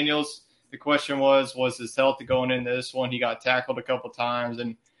 Jaden Daniels, the question was his health going into this one? He got tackled a couple times.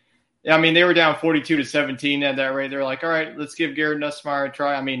 And I mean, they were down 42-17 at that rate. They're like, all right, let's give Garrett Nussmeier a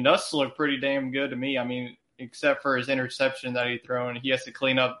try. I mean, Nuss looked pretty damn good to me. I mean, except for his interception that he thrown, he has to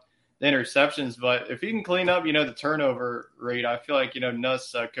clean up the interceptions. But if he can clean up, the turnover rate, I feel like,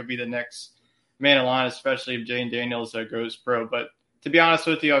 Nuss could be the next man in line, especially if Jane Daniels goes pro. But to be honest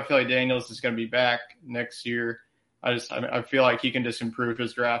with you, I feel like Daniels is going to be back next year. I feel like he can just improve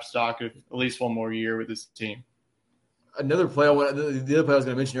his draft stock at least one more year with his team. Another play the other play I was going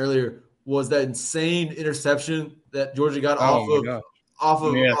to mention earlier was that insane interception that Georgia got off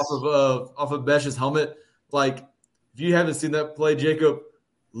of Besh's helmet. Like, if you haven't seen that play, Jacob,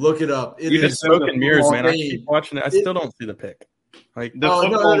 look it up. It is smoke and mirrors, man. I keep watching it. I still don't see the pick. Like the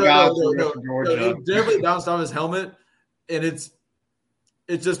football guys from Georgia. It definitely bounced off his helmet, and it's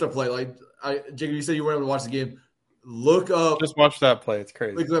just a play. Like, Jacob, you said you weren't able to watch the game. Look up. Just watch that play. It's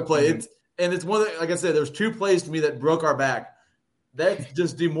crazy. Look at that play. Mm-hmm. It's one that, like I said, there's two plays to me that broke our back. That's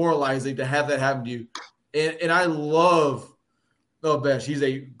just demoralizing to have that happen to you. And I love Besh. He's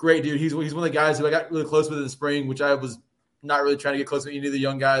a great dude. He's one of the guys who I got really close with in the spring, which I was not really trying to get close with any of the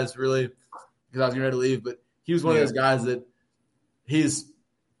young guys, really, because I was getting ready to leave. But he was one of those guys that he's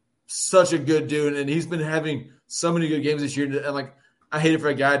such a good dude, and he's been having so many good games this year. And, like, I hate it for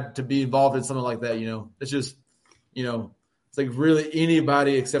a guy to be involved in something like that, It's just, it's like really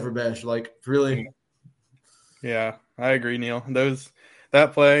anybody except for Besh. Like, really. Yeah, I agree, Neil.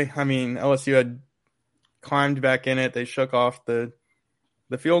 That play, I mean, LSU had climbed back in it. They shook off the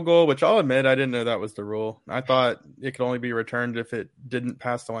field goal, which I'll admit I didn't know that was the rule. I thought it could only be returned if it didn't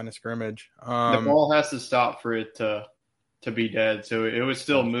pass the line of scrimmage. The ball has to stop for it to be dead, so it was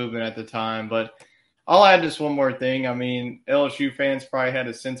still moving at the time. But I'll add just one more thing. I mean, LSU fans probably had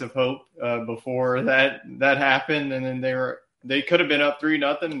a sense of hope before that happened, and then they could have been up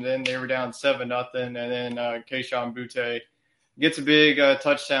 3-0, and then they were down 7-0, and then Keyshawn Butte gets a big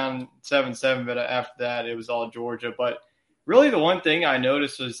touchdown, 7-7. But after that, it was all Georgia. But really, the one thing I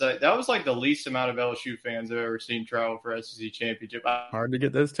noticed was that was like the least amount of LSU fans I've ever seen travel for SEC championship. Hard to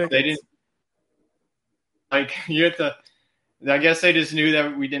get those tickets. They didn't you have to. I guess they just knew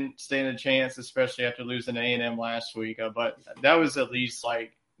that we didn't stand a chance, especially after losing A&M last week. But that was at least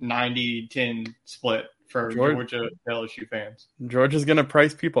like 90-10 split for Georgia LSU fans. Georgia's going to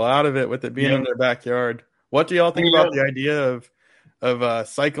price people out of it with it being in their backyard. What do y'all think about the idea of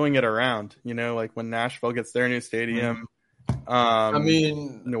cycling it around? Like when Nashville gets their new stadium. I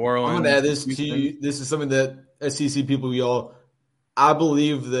mean, New Orleans. I'm going to add this to you. This is something that SEC people, I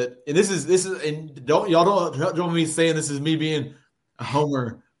believe that, and this is, and don't want me saying this is me being a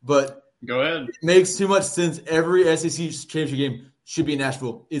homer, but go ahead. It makes too much sense. Every SEC championship game should be in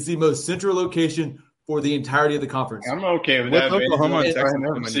Nashville. It's the most central location for the entirety of the conference. I'm okay with that. Oklahoma and Texas.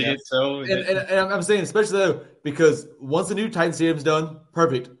 And I'm saying, especially though, because once the new Titan Stadium's done,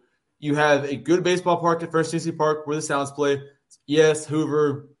 perfect. You have a good baseball park at First Tennessee Park where the Sounds play. Yes,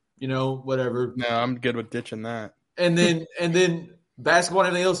 Hoover, whatever. No, I'm good with ditching that. And then basketball and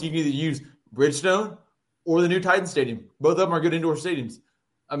everything else, you can either use Bridgestone or the new Titan Stadium. Both of them are good indoor stadiums.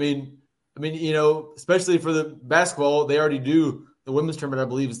 I mean, especially for the basketball, they already do the women's tournament. I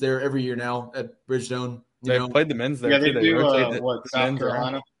believe is there every year now at Bridgestone. They've played the men's there. Yeah, they do. South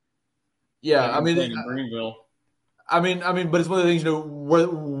Carolina? Yeah, Greenville. I mean, but it's one of the things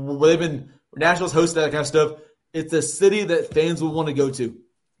where they've been Nashville's hosted that kind of stuff. It's a city that fans will want to go to.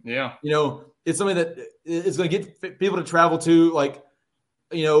 Yeah, it's something that is going to get people to travel to, like,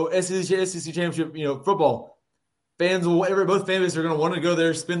 SEC championship, football. Fans will, both families are going to want to go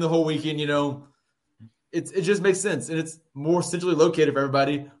there, spend the whole weekend. It just makes sense, and it's more centrally located for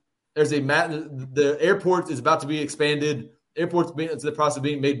everybody. There's the airport is about to be expanded. It's in the process of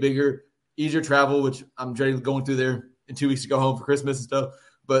being made bigger, easier travel, which I'm dreading going through there in 2 weeks to go home for Christmas and stuff.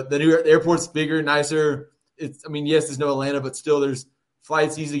 But the airport's bigger, nicer. Yes, there's no Atlanta, but still there's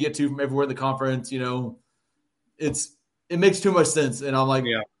flights easy to get to from everywhere in the conference. It makes too much sense, and I'm like,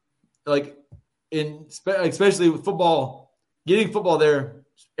 especially with football, getting football there,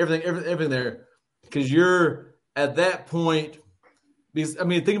 everything there, because you're at that point. Because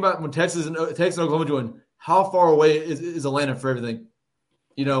think about when Texas and Oklahoma join, how far away is Atlanta for everything?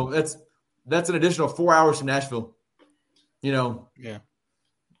 That's an additional 4 hours from Nashville. Yeah.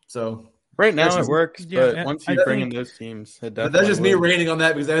 So. Right now it works, but once you bring in those teams, it definitely. But that's just me ranting on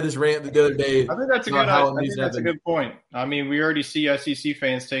that because I had this rant the other day. I think that's a good point. I mean, we already see SEC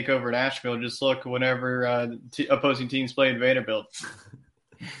fans take over Nashville. Just look whenever opposing teams play in Vanderbilt.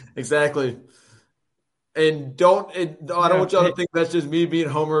 Exactly. And I don't want y'all to think that's just me being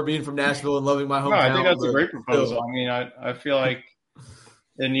Homer, being from Nashville and loving my hometown. No, I think that's a great proposal. I mean, I feel like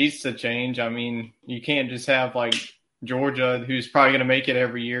it needs to change. I mean, you can't just have like Georgia, who's probably going to make it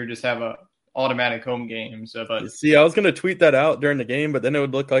every year, just have a automatic home game. So, but See, I was going to tweet that out during the game, but then it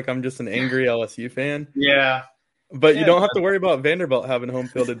would look like I'm just an angry LSU fan. yeah. But you don't have to worry about Vanderbilt having home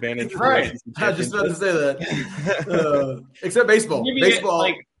field advantage. Right. I was just about to say that. Except baseball. Maybe Baseball.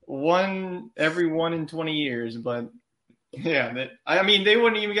 like every 1 in 20 years. But yeah, I mean, they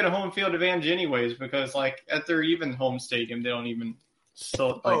wouldn't even get a home field advantage anyways because like at their even home stadium, they don't even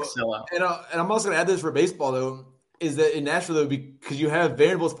sell out. And I'm also going to add this for baseball, though, is that in Nashville, though, because you have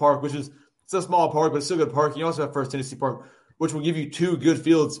Vanderbilt's Park, which is it's a small park, but it's still a good park. You also have First Tennessee Park, which will give you 2 good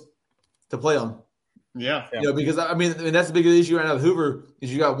fields to play on. Yeah. Because I mean that's the biggest issue right now with Hoover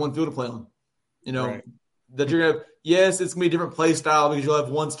is you got 1 field to play on. Right. That you're gonna have. Yes, it's gonna be a different play style because you'll have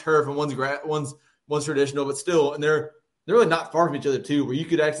one's turf and one's traditional, but still, and they're really not far from each other too, where you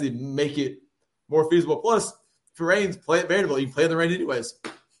could actually make it more feasible. Plus, if it rains, play at Vanderbilt. You can play in the rain anyways.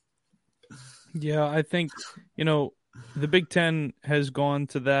 Yeah, I think the Big Ten has gone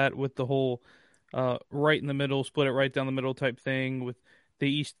to that with the whole right in the middle, split it right down the middle type thing with the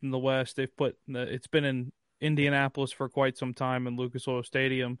East and the West. They've it's been in Indianapolis for quite some time in Lucas Oil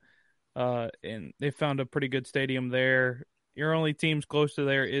Stadium, and they found a pretty good stadium there. Your only teams close to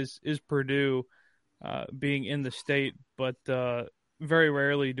there is Purdue, being in the state, but very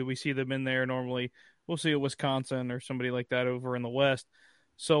rarely do we see them in there. Normally, we'll see a Wisconsin or somebody like that over in the West.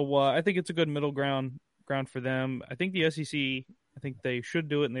 So I think it's a good middle ground for them. I think the SEC, I think they should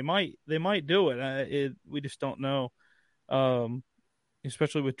do it, and they might do it. We just don't know.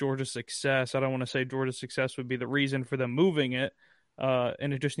 Especially with Georgia's success. I don't want to say Georgia's success would be the reason for them moving it,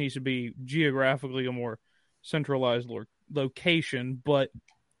 and it just needs to be geographically a more centralized location. But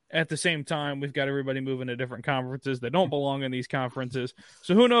at the same time, we've got everybody moving to different conferences that don't belong in these conferences.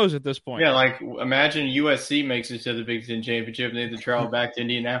 So who knows at this point? Yeah, like imagine USC makes it to the Big Ten championship and they have to travel back to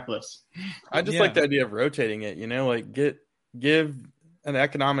Indianapolis. I just like the idea of rotating it, like give an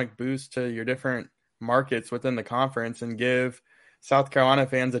economic boost to your different markets within the conference and give South Carolina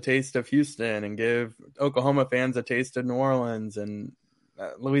fans a taste of Houston and give Oklahoma fans a taste of New Orleans and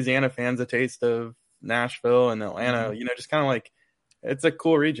Louisiana fans a taste of Nashville and Atlanta, just kind of like it's a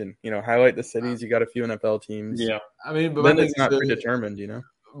cool region, highlight the cities. You got a few NFL teams. Yeah. I mean, but then it's not predetermined,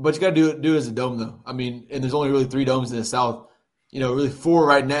 But you got to do it as a dome, though. I mean, and there's only really 3 domes in the South. Really 4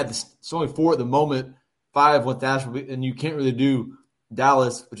 right now. It's only 4 at the moment. 5 with Nashville, and you can't really do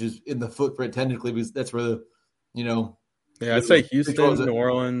Dallas, which is in the footprint technically, because that's where Yeah, I'd say Houston, New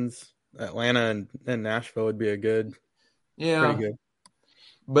Orleans, Atlanta, and Nashville would be a good. Yeah. Pretty good.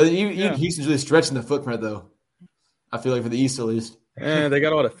 But even Houston's really stretching the footprint, though. I feel like for the East, at least. They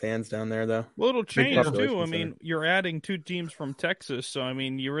got a lot of fans down there, though. Well, it'll change, too. I mean, you're adding 2 teams from Texas, so, I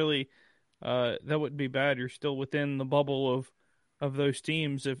mean, you really that wouldn't be bad. You're still within the bubble of those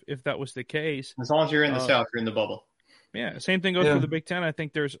teams if that was the case. As long as you're in the South, you're in the bubble. Yeah, same thing goes for the Big Ten. I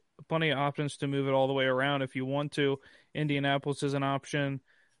think there's plenty of options to move it all the way around if you want to. Indianapolis is an option.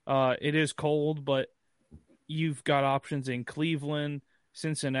 It is cold, but you've got options in Cleveland,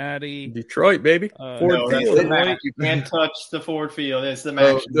 Cincinnati, Detroit, baby. Ford Field. You can't touch the Ford Field. It's the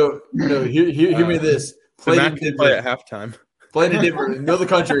match. No. Hear me this. Play at halftime. Play in Denver. Know the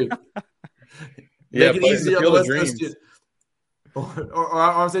country. Yeah, make it easy on the West Coast. Or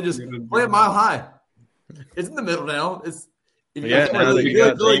I'm saying just play at Mile High. It's in the middle now. It's if you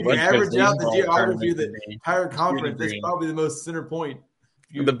average out the geography of the entire conference, that's probably the most center point.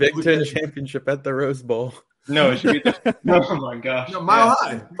 The Big Ten championship at the Rose Bowl. No, it should be oh my gosh. No, Mile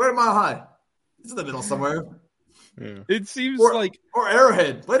High. Play at Mile High. It's in the middle somewhere. Yeah. It seems like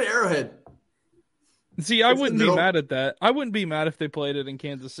Arrowhead. Play at Arrowhead. See, I wouldn't be mad at that. I wouldn't be mad if they played it in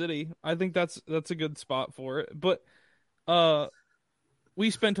Kansas City. I think that's a good spot for it. But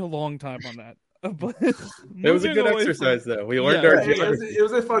we spent a long time on that. But it was a good exercise, though. We learned our it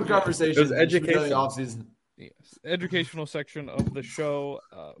was a fun conversation. It was educational. Yes, educational section of the show.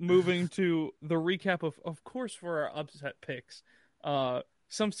 Moving to the recap of course, for our upset picks.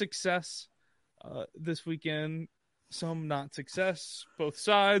 Some success this weekend, some not success, both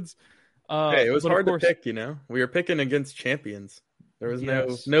sides. Hey, it was hard to pick, We were picking against champions. There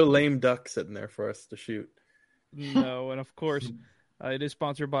was no lame duck sitting there for us to shoot. No, and of course, it is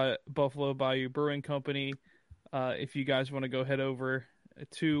sponsored by Buffalo Bayou Brewing Company. If you guys want to go head over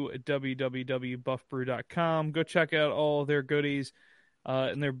to www.buffbrew.com, go check out all their goodies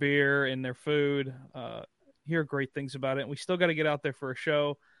and their beer and their food. Hear great things about it. And we still got to get out there for a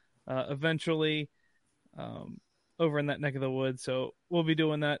show eventually over in that neck of the woods. So we'll be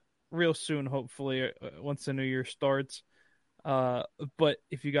doing that real soon, hopefully, once the new year starts. But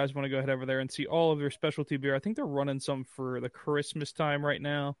if you guys want to go ahead over there and see all of their specialty beer, I think they're running some for the Christmas time right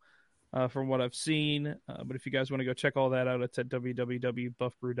now. from what I've seen. But if you guys want to go check all that out, it's at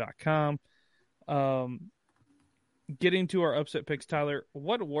www.buffbrew.com. Getting to our upset picks, Tyler,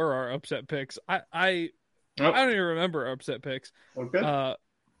 what were our upset picks? I don't even remember our upset picks. Okay.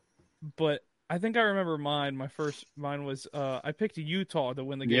 But I think I remember mine. Mine was I picked Utah to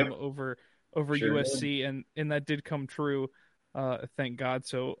win the game over USC, and that did come true. Thank God.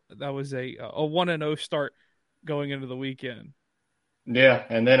 So that was a 1-0 start going into the weekend. Yeah,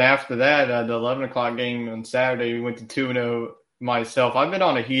 and then after that, the 11 o'clock game on Saturday, we went to 2-0 myself. I've been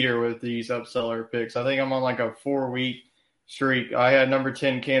on a heater with these upseller picks. I think I'm on like a 4-week streak. I had number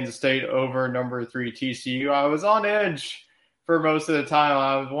 10 Kansas State over number 3 TCU. I was on edge for most of the time.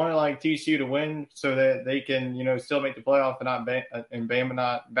 I was wanting like TCU to win so that they can, still make the playoff and Bama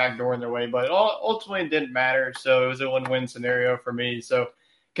not backdooring their way. But ultimately, it didn't matter. So it was a win-win scenario for me. So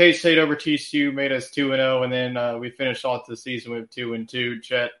K-State over TCU made us 2-0, and then we finished off the season with 2-2.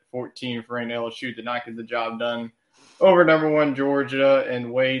 Chet 14 for ranked LSU did not get the job done over number 1 Georgia,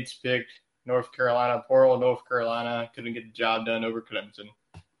 and Wade's picked North Carolina. Poor old North Carolina couldn't get the job done over Clemson.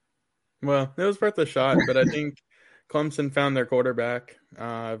 Well, it was worth a shot, but I think Clemson found their quarterback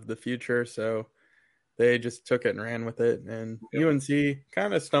of the future, so they just took it and ran with it. And UNC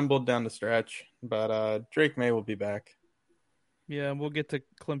kind of stumbled down the stretch, but Drake May will be back. Yeah, we'll get to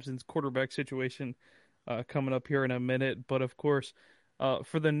Clemson's quarterback situation coming up here in a minute. But of course,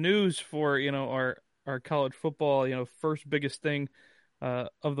 for the news for our college football, first biggest thing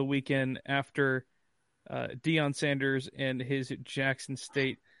of the weekend after Deion Sanders and his Jackson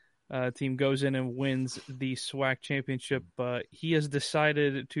State team goes in and wins the SWAC championship. He has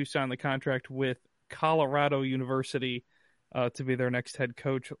decided to sign the contract with Colorado University to be their next head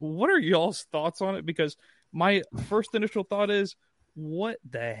coach. What are y'all's thoughts on it? Because my first initial thought is, what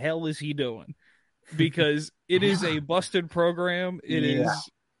the hell is he doing? Because it is a busted program. It is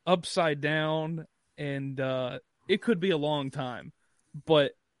upside down, and it could be a long time.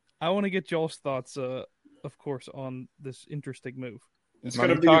 But I want to get y'all's thoughts, of course, on this interesting move. It's going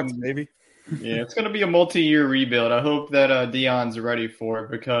to be maybe. Yeah, it's going to be a multi-year rebuild. I hope that Deion's ready for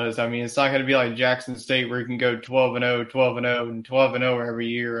it because, it's not going to be like Jackson State where you can go 12-0, 12-0, and 12-0 every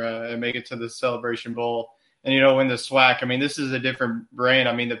year and make it to the Celebration Bowl and, win the SWAC. This is a different brand.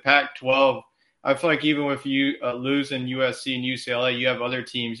 The Pac-12, I feel like even with you losing USC and UCLA, you have other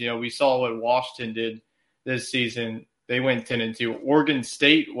teams. We saw what Washington did this season. They went 10-2. Oregon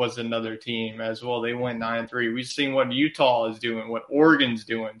State was another team as well. They went 9-3. We've seen what Utah is doing, what Oregon's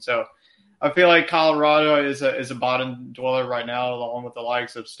doing. So I feel like Colorado is a bottom dweller right now, along with the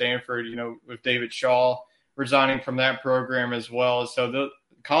likes of Stanford, with David Shaw resigning from that program as well. So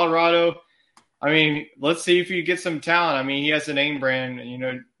Colorado, let's see if he gets some talent. He has a name brand.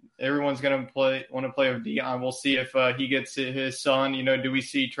 Everyone's going to want to play with Deion. We'll see if he gets his son. Do we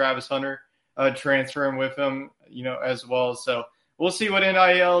see Travis Hunter transferring with him, as well? So we'll see what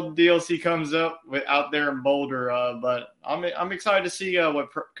NIL DLC comes up with out there in Boulder. But I'm excited to see what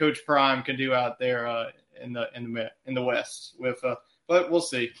Coach Prime can do out there in the West. But we'll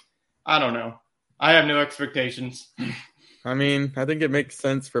see. I don't know. I have no expectations. I think it makes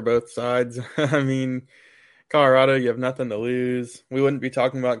sense for both sides. Colorado, you have nothing to lose. We wouldn't be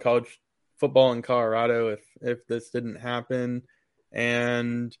talking about college football in Colorado if this didn't happen.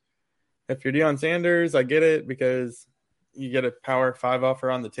 And if you're Deion Sanders, I get it because you get a Power 5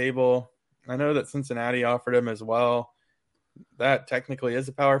 offer on the table. I know that Cincinnati offered him as well. That technically is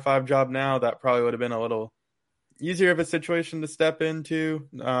a Power 5 job now. That probably would have been a little easier of a situation to step into.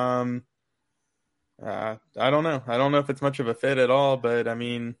 I don't know. I don't know if it's much of a fit at all, but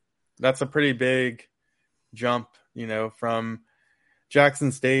that's a pretty big jump, from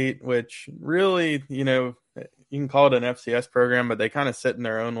Jackson State, which really, you can call it an FCS program, but they kind of sit in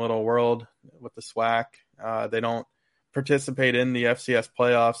their own little world with the SWAC. They don't participate in the FCS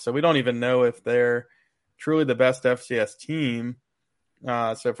playoffs, so we don't even know if they're truly the best FCS team.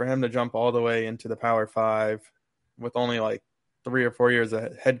 So for him to jump all the way into the Power 5 with only like 3 or 4 years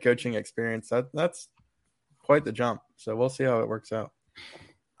of head coaching experience, that's quite the jump. So we'll see how it works out.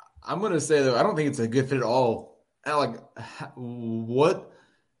 I'm going to say, though, I don't think it's a good fit at all. What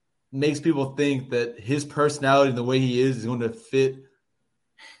makes people think that his personality and the way he is going to fit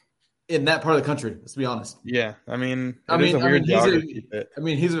in that part of the country? Let's be honest. Yeah, he's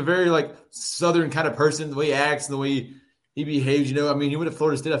a very Southern kind of person. The way he acts and the way he behaves. He went to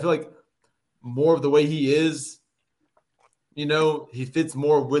Florida State. I feel like more of the way he is, he fits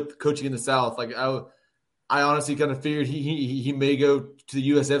more with coaching in the South. I honestly kind of figured he may go to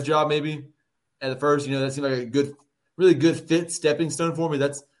the USF job maybe at first. That seemed like a really good fit stepping stone for me. A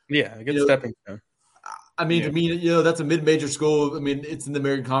good stepping stone. I mean, to me, that's a mid-major school. I mean, it's in the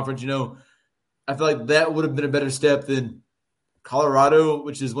American Conference. I feel like that would have been a better step than Colorado,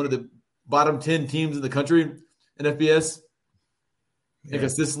 which is one of the bottom 10 teams in the country in FBS. It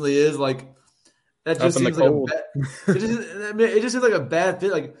consistently is like that. Just seems like a bad. It just seems like a bad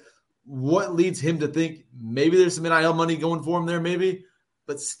fit. Like, what leads him to think maybe there's some NIL money going for him there, maybe,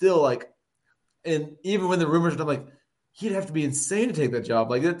 but still, like, and even when the rumors, I'm like, he'd have to be insane to take that job.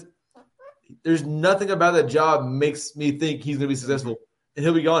 Like, there's nothing about that job makes me think he's going to be successful, and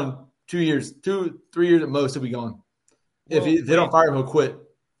he'll be gone in 2 years, 2-3 years at most. He'll be gone. Well, if they don't fire him, he'll quit,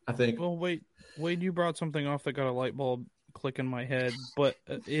 I think. Well, Wade, you brought something off that got a light bulb click in my head, but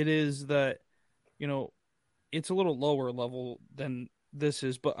it is that, it's a little lower level than this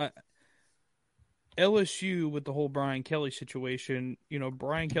is, but LSU with the whole Brian Kelly situation,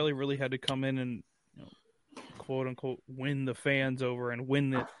 Brian Kelly really had to come in and, quote unquote, win the fans over and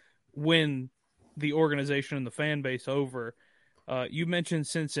win the organization and the fan base over. You mentioned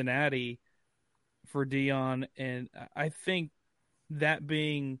Cincinnati for Deion, and I think that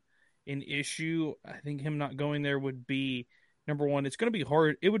being an issue, I think him not going there would be, number one, it's going to be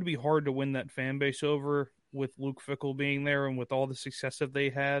hard. It would be hard to win that fan base over with Luke Fickell being there and with all the success that they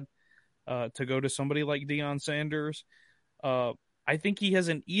had, to go to somebody like Deion Sanders. I think he has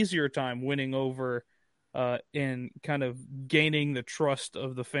an easier time winning over and kind of gaining the trust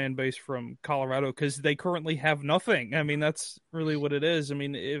of the fan base from Colorado, because they currently have nothing. I mean, that's really what it is. I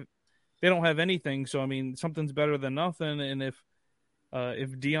mean, if they don't have anything, so I mean, something's better than nothing. And if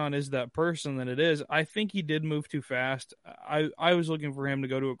Deion is that person, then it is. I think he did move too fast. I was looking for him to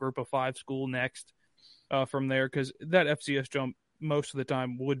go to a Group of 5 school next from there, because that FCS jump most of the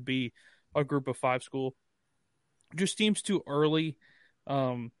time would be a Group of 5 school. Just seems too early.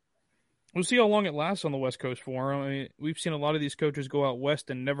 We'll see how long it lasts on the West Coast for him. I mean, we've seen a lot of these coaches go out west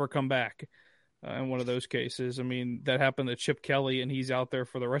and never come back. In one of those cases, I mean, that happened to Chip Kelly, and he's out there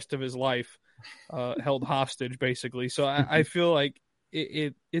for the rest of his life, held hostage, basically. So I feel like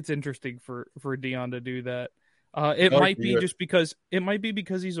it's interesting for Deion to do that. It might be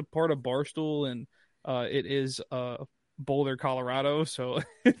because he's a part of Barstool, and it is Boulder, Colorado. So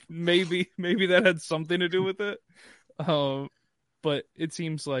maybe that had something to do with it. But it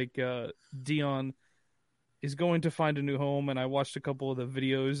seems like Deion is going to find a new home, and I watched a couple of the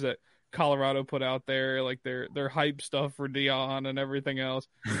videos that Colorado put out there, like their hype stuff for Deion and everything else.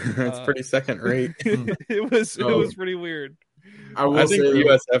 It's pretty second rate. It was pretty weird. I think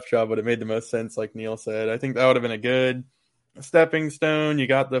the USF job would have made the most sense, like Neil said. I think that would have been a good stepping stone. You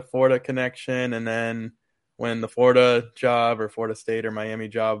got the Florida connection, and then when the Florida job or Florida State or Miami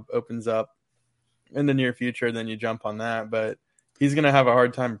job opens up in the near future, then you jump on that. But he's going to have a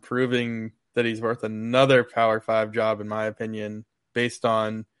hard time proving that he's worth another Power 5 job, in my opinion, based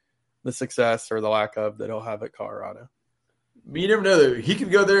on the success or the lack of that he'll have at Colorado. But you never know, though. He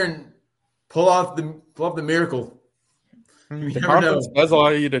could go there and pull off the miracle. The conference does allow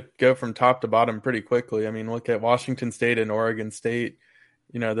you to go from top to bottom pretty quickly. I mean, look at Washington State and Oregon State.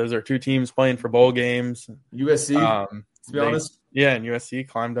 Those are two teams playing for bowl games. USC, to be honest. Yeah, and USC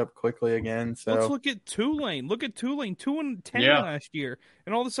climbed up quickly again. So let's look at Tulane. 2-10 last year,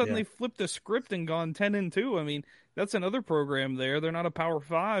 and all of a sudden they flipped the script and gone 10-2. I mean, that's another program there. They're not a Power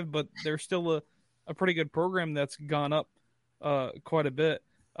 5, but they're still a pretty good program that's gone up quite a bit.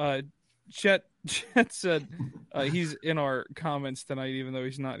 Chet said he's in our comments tonight, even though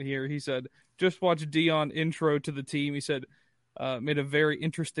he's not here. He said, just watch Deion intro to the team. He said, made a very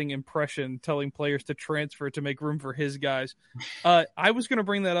interesting impression telling players to transfer to make room for his guys. I was going to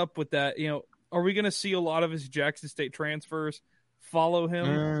bring that up with that. Are we going to see a lot of his Jackson State transfers follow him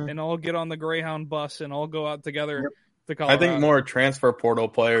and all get on the Greyhound bus and all go out together to Colorado? I think more transfer portal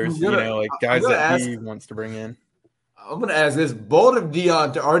players, like guys that he wants to bring in. I'm going to ask this. Bold of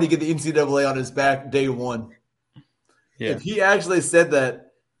Deion to already get the NCAA on his back day one. Yeah. If he actually said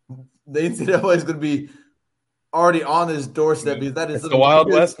that, the NCAA is going to be already on his doorstep. Because that is the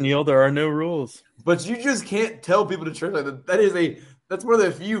Wild West, Neil. There are no rules. But you just can't tell people to transfer like that. That's one of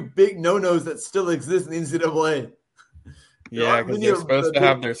the few big no-nos that still exist in the NCAA. Yeah, because they're supposed to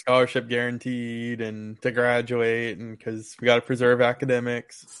have their scholarship guaranteed and to graduate, and because we got to preserve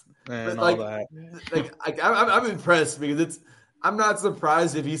academics and all that. I'm impressed because I'm not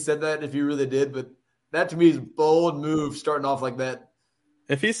surprised if he said that, if he really did, but that to me is a bold move starting off like that.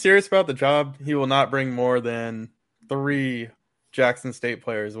 If he's serious about the job, he will not bring more than 3 Jackson State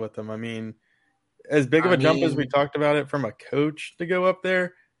players with him. I mean, as big of a jump as we talked about it from a coach to go up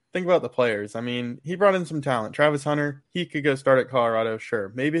there, think about the players. I mean, he brought in some talent. Travis Hunter, he could go start at Colorado,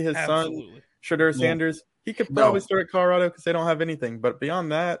 sure. Maybe his son, Shedeur Sanders, he could probably start at Colorado because they don't have anything. But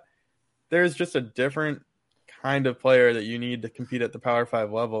beyond that, there's just a different kind of player that you need to compete at the Power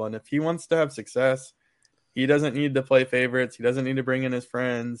 5 level. And if he wants to have success, he doesn't need to play favorites. He doesn't need to bring in his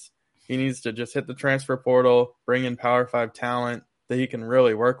friends. He needs to just hit the transfer portal, bring in Power 5 talent that he can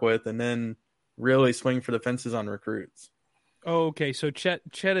really work with, and then really swing for the fences on recruits. Okay, so Chet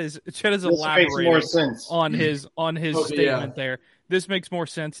is This makes elaborating more sense. on his statement yeah. there. This makes more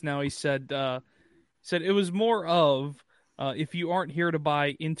sense now. He said it was more of if you aren't here to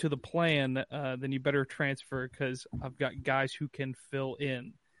buy into the plan, then you better transfer because I've got guys who can fill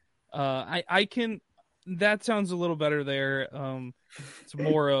in. I can. That sounds a little better there. It's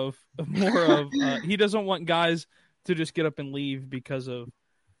more of he doesn't want guys to just get up and leave because of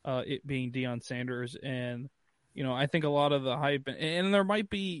it being Deion Sanders. And I think a lot of the hype, and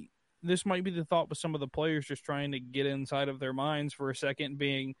this might be the thought with some of the players just trying to get inside of their minds for a second,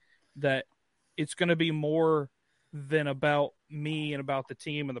 being that it's going to be more than about me and about the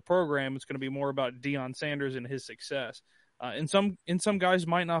team and the program. It's going to be more about Deion Sanders and his success. And some guys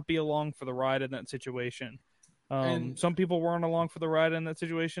might not be along for the ride in that situation. Some people weren't along for the ride in that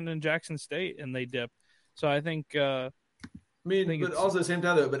situation in Jackson State, and they dipped. So I think. But also at the same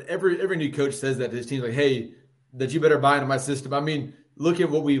time, though, but every new coach says that to his team, like, "Hey, that you better buy into my system." I mean, look at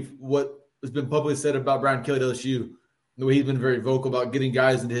what has been publicly said about Brian Kelly at LSU. The way he's been very vocal about getting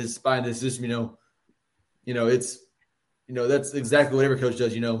guys into his spine, his system. That's exactly what every coach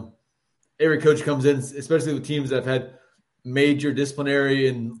does. Every coach comes in, especially with teams that have had major disciplinary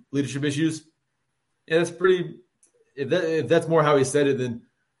and leadership issues. Yeah, that's pretty. If that's more how he said it, then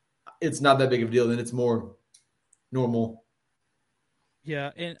it's not that big of a deal. Then it's more normal.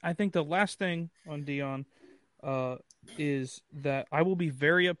 Yeah, and I think the last thing on Deion is that I will be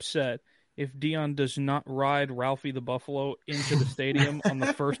very upset if Deion does not ride Ralphie the Buffalo into the stadium on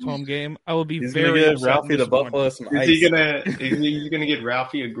the first home game. I will be very upset. Ralphie the Buffalo some ice. Is he gonna get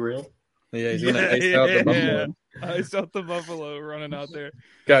Ralphie a grill? Yeah, he's gonna ice out the Buffalo. Ice out the Buffalo running out there.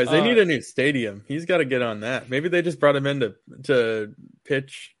 Guys, they need a new stadium. He's got to get on that. Maybe they just brought him in to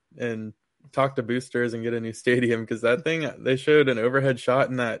pitch and talk to boosters and get a new stadium, because that thing, they showed an overhead shot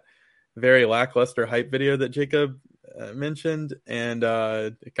in that very lackluster hype video that Jacob mentioned, and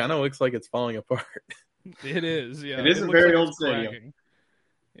it kind of looks like it's falling apart. It is, yeah. It is a very old stadium.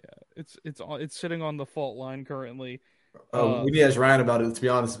 Yeah, it's sitting on the fault line currently. We need to ask Ryan about it. To be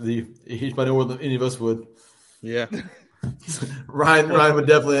honest with you, he's probably more than any of us would. Yeah, Ryan would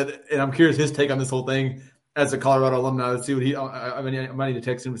definitely, and I'm curious his take on this whole thing as a Colorado alumni. Let's see what he. I might need to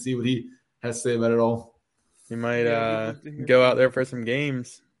text him to see what he has to say about it all. He might go out there for some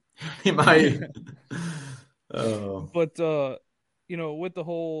games. He might. But with the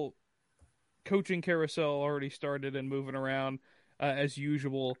whole coaching carousel already started and moving around as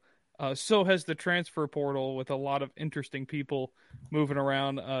usual, so has the transfer portal, with a lot of interesting people moving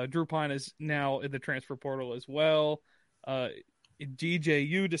around. Drew Pine is now in the transfer portal as well.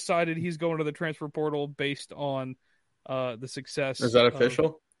 DJU decided he's going to the transfer portal based on the success. Is that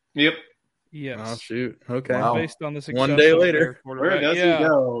official? Yep. Yes. Oh, shoot. Okay. Wow. Based on the success. One day later. Where does he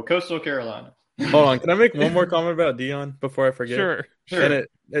go? Coastal Carolina. Hold on. Can I make one more comment about Deion before I forget? Sure. And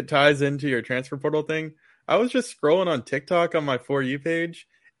it ties into your transfer portal thing. I was just scrolling on TikTok on my For You page,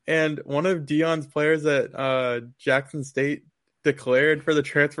 and one of Deion's players at Jackson State declared for the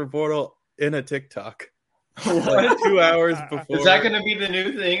transfer portal in a TikTok. Like 2 hours before. Is that going to be the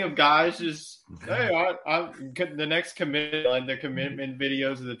new thing of guys just, hey, the next commit, like the commitment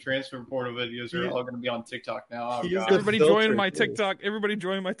videos and the transfer portal videos are all going to be on TikTok now. Everybody join my TikTok. Everybody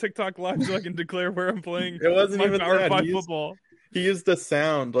join my TikTok live so I can declare where I'm playing. It wasn't even Power that. 5 football. He used a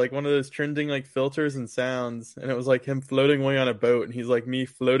sound, like one of those trending like filters and sounds, and it was like him floating away on a boat, and he's like me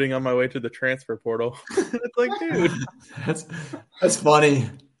floating on my way to the transfer portal. It's like, dude, that's funny.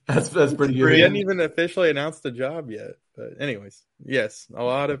 That's pretty good. He hadn't even officially announced the job yet. But anyways, yes, a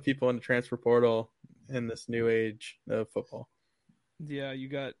lot of people in the transfer portal in this new age of football. Yeah, you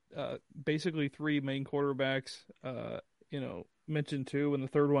got basically three main quarterbacks, mentioned two, and the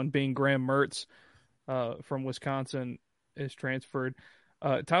third one being Graham Mertz from Wisconsin is transferred.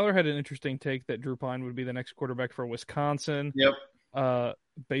 Tyler had an interesting take that Drew Pine would be the next quarterback for Wisconsin. Yep.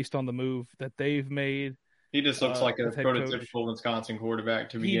 Based on the move that they've made. He just looks like a prototypical Wisconsin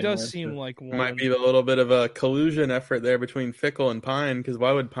quarterback to begin with. He does seem like one. Might be a little bit of a collusion effort there between Fickle and Pine, because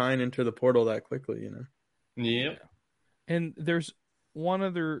why would Pine enter the portal that quickly, Yep. And there's one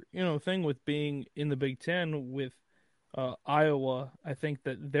other, thing with being in the Big Ten with Iowa. I think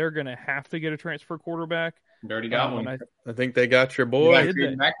that they're going to have to get a transfer quarterback. They already got one. I think they got your boy.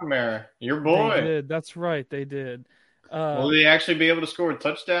 McNamara. Your boy. They did. That's right. They did. Will they actually be able to score a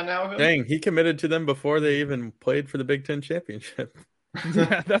touchdown now? Dang, he committed to them before they even played for the Big Ten championship.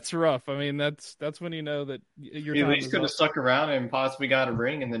 Yeah, that's rough. I mean, that's when you know that your He at time least is could have up. stuck around and possibly got a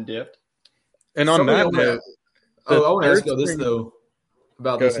ring and then dipped. And on Something I that want to note, I want to ask you this string- though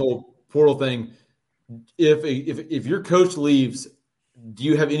about Go this ahead. whole portal thing. If your coach leaves, do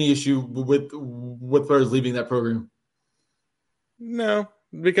you have any issue with players leaving that program? No,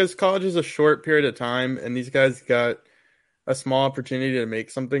 because college is a short period of time, and these guys got a small opportunity to make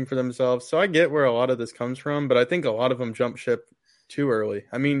something for themselves. So I get where a lot of this comes from, but I think a lot of them jump ship too early.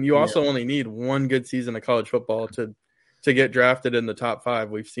 I mean, you also only need one good season of college football to get drafted in the top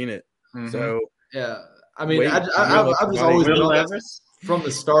 5. We've seen it. Mm-hmm. So yeah, I mean, I've just always been on that Levis? from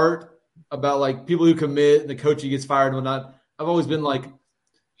the start about like people who commit and the coach who gets fired and whatnot. I've always been like,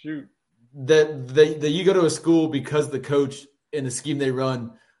 shoot, that you go to a school because the coach and the scheme they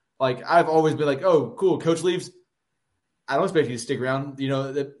run. Like I've always been like, oh, cool, coach leaves. I don't expect you to stick around. You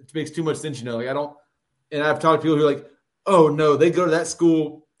know, that makes too much sense. You know, like I don't. And I've talked to people who are like, oh no, they go to that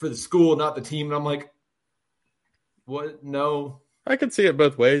school for the school, not the team. And I'm like, what? No. I could see it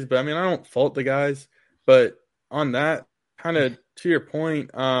both ways, but I mean, I don't fault the guys. But on that, kind of to your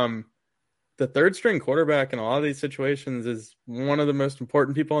point, the third string quarterback in a lot of these situations is one of the most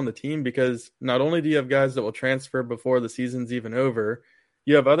important people on the team, because not only do you have guys that will transfer before the season's even over,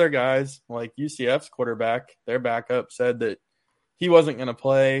 you have other guys like UCF's quarterback. Their backup said that he wasn't going to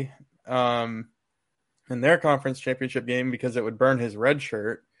play in their conference championship game because it would burn his red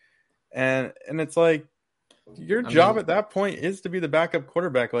shirt. And it's like, your job at that point is to be the backup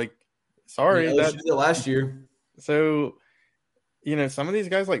quarterback. Like, sorry, that did it last year. So, you know, some of these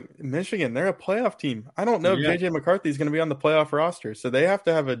guys like Michigan, they're a playoff team. I don't know if JJ McCarthy is going to be on the playoff roster, so they have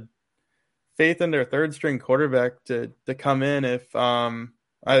to have a faith in their third string quarterback to come in. If I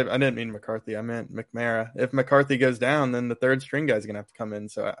didn't mean McCarthy, I meant McNamara. If McCarthy goes down, then the third string guy's going to have to come in.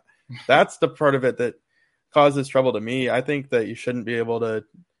 So that's the part of it that causes trouble to me. I think that you shouldn't be able to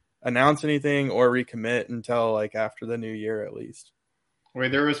announce anything or recommit until like after the new year at least.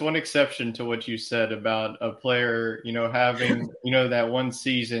 Wait, there was one exception to what you said about a player, you know, having, you know, that one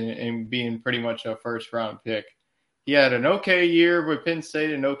season and being pretty much a first round pick. He had an okay year with Penn State,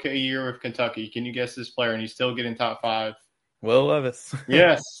 an okay year with Kentucky. Can you guess this player? And he's still getting top 5. Will Levis.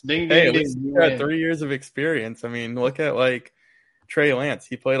 Yes. Ding, ding, hey, at ding. least he had 3 years of experience. I mean, look at like Trey Lance.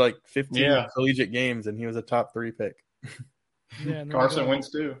 He played like 15 collegiate games and he was a top 3 pick. Yeah, Carson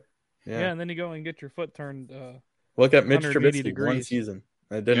Wentz too. Yeah, and then you go and get your foot turned. Look at Mitch Trubisky, degrees. one season.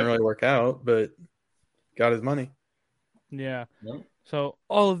 It didn't really work out, but got his money. Yeah. So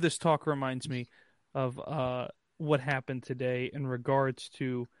all of this talk reminds me of what happened today in regards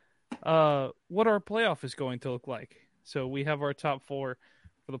to what our playoff is going to look like. So we have our top 4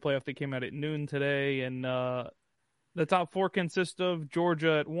 for the playoff that came out at noon today, and the top 4 consist of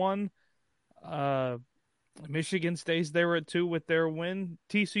Georgia at 1, Michigan stays there at 2 with their win.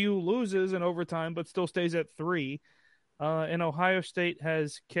 TCU loses in overtime, but still stays at 3. And Ohio State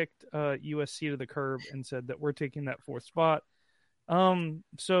has kicked USC to the curb and said that we're taking that 4th spot.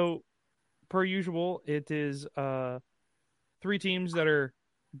 So, per usual, it is 3 teams that are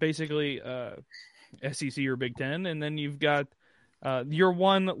basically SEC or Big Ten, and then you've got your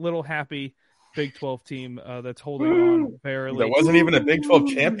one little happy Big 12 team that's holding on barely. That wasn't even a Big 12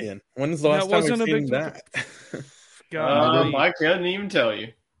 champion. When's the last time we've seen that? God, I couldn't even tell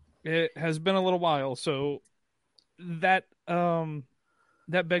you. It has been a little while, so that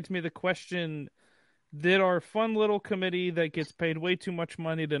begs me the question: did our fun little committee that gets paid way too much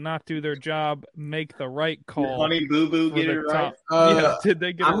money to not do their job make the right call? Did Honey Boo Boo get it right? Did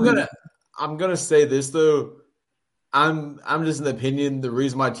they get it right? I'm gonna say this though. I'm just in the opinion. The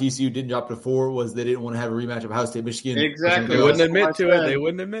reason why TCU didn't drop to 4 was they didn't want to have a rematch of Ohio State, Michigan. Exactly. They wouldn't admit to it. They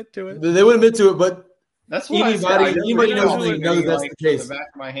wouldn't admit to it. They wouldn't admit to it, but that's what anybody knows that's the case. In the back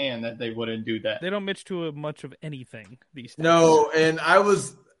of my hand that they wouldn't do that. They don't admit to much of anything these days. No, and I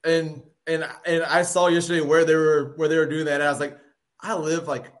was and I saw yesterday where they were doing that. And I was like, I live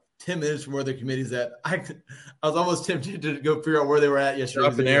like 10 minutes from where the committee's at. I was almost tempted to go figure out where they were at yesterday.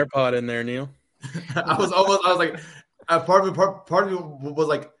 Drop an AirPod in there, Neil. I was like, part of me was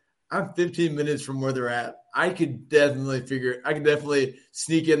like, I'm 15 minutes from where they're at. I could definitely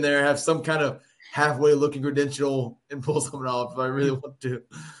sneak in there, have some kind of halfway looking credential and pull something off if I really want to.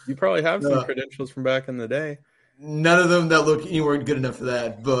 You probably have some credentials from back in the day. None of them that look anywhere good enough for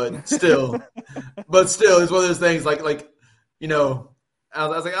that, but still, it's one of those things like, you know, I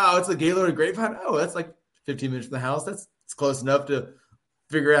was like, oh, it's a Gaylord and Grapevine. Oh, that's like 15 minutes from the house. It's close enough to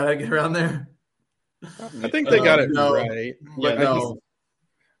figure out how to get around there. I think they got it right. But no.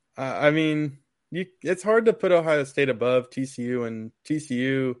 I mean, it's hard to put Ohio State above TCU, and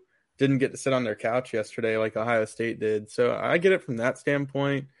TCU didn't get to sit on their couch yesterday like Ohio State did. So I get it from that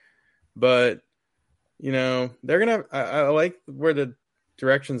standpoint, but they're gonna. I like where the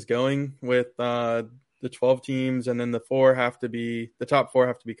direction's going with the 12 teams, and then the top four have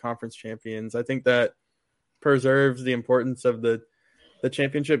to be conference champions. I think that preserves the importance of the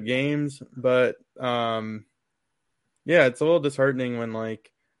championship games, but yeah, it's a little disheartening when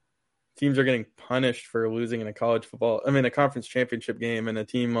like teams are getting punished for losing in a conference championship game, and a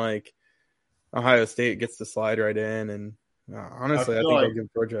team like Ohio State gets to slide right in. And honestly, I think they'll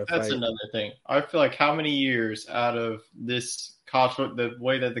give Georgia a fight. That's another thing. I feel like how many years out of this the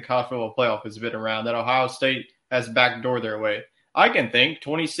way that the college football playoff has been around, that Ohio State has backdoored their way. I can think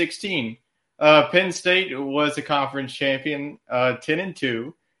 2016, Penn State was a conference champion,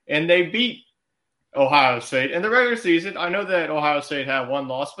 10-2, and they beat Ohio State in the regular season. I know that Ohio State had one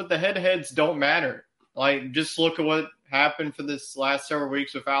loss, but the head-to-heads don't matter. Like, just look at what happened for this last several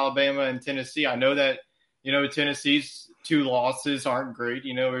weeks with Alabama and Tennessee. I know that, Tennessee's 2 losses aren't great,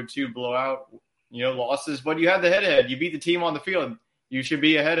 or 2 blowout, losses, but you had the head-to-head. You beat the team on the field. You should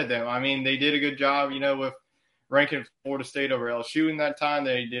be ahead of them. I mean, they did a good job, with ranking Florida State over LSU in that time.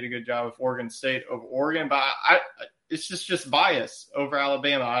 They did a good job with Oregon State over Oregon, but it's just bias over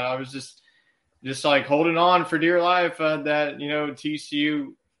Alabama. I was just like holding on for dear life that, TCU,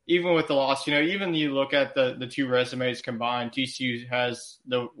 even with the loss, even you look at the 2 resumes combined, TCU has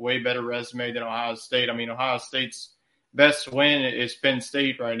the way better resume than Ohio State. I mean, Ohio State's best win is Penn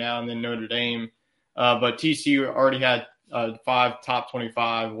State right now and then Notre Dame. But TCU already had 5 top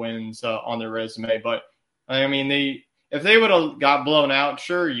 25 wins on their resume. But, I mean, if they would have got blown out,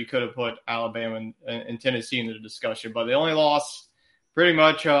 sure, you could have put Alabama and Tennessee in the discussion. But they only lost pretty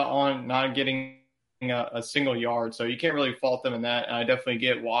much on not getting a single yard. So you can't really fault them in that. And I definitely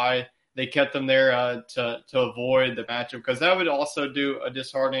get why they kept them there to avoid the matchup, because that would also do a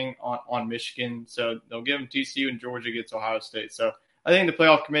disheartening on Michigan. So they'll give them TCU, and Georgia gets Ohio State. So I think the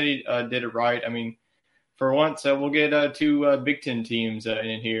playoff committee did it right. I mean, for once, we'll get 2 Big Ten teams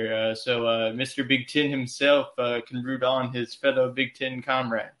in here. So Mr. Big Ten himself can root on his fellow Big Ten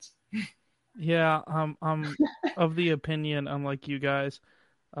comrades. Yeah, I'm of the opinion, unlike you guys,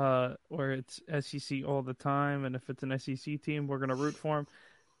 where it's SEC all the time, and if it's an SEC team, we're going to root for them.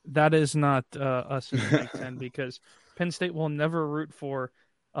 That is not us in the Big Ten, because Penn State will never root for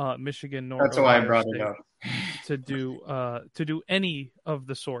Michigan nor That's Ohio why I brought State it up. to do any of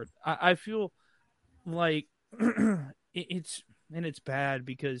the sort. I feel like it's bad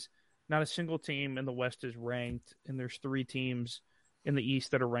because not a single team in the West is ranked, and there's 3 teams in the East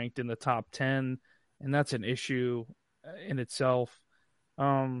that are ranked in the top 10, and that's an issue in itself.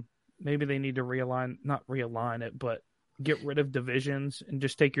 Maybe they need to not realign it, but get rid of divisions and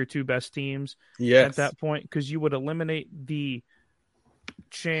just take your 2 best teams at that point, because you would eliminate the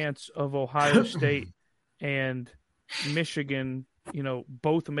chance of Ohio State and Michigan,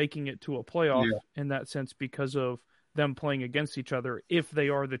 both making it to a playoff in that sense, because of them playing against each other if they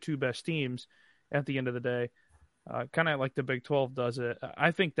are the 2 best teams at the end of the day. Kind of like the Big 12 does it.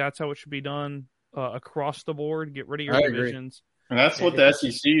 I think that's how it should be done across the board. Get rid of your divisions. And that's what the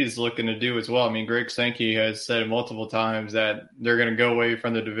SEC is looking to do as well. I mean, Greg Sankey has said multiple times that they're going to go away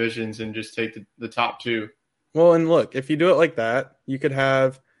from the divisions and just take the top 2. Well, and look, if you do it like that, you could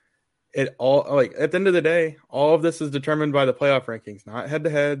have it all, like, at the end of the day, all of this is determined by the playoff rankings, not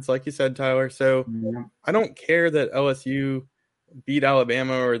head-to-heads, like you said, Tyler. So I don't care that LSU beat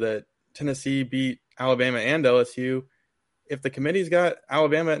Alabama or that Tennessee beat Alabama and LSU. If the committee's got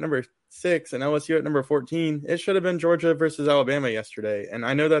Alabama at number 6 and LSU at number 14, it should have been Georgia versus Alabama yesterday. And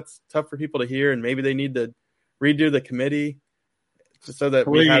I know that's tough for people to hear, and maybe they need to redo the committee so that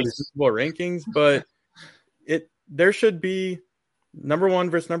we have equal rankings, but there should be number 1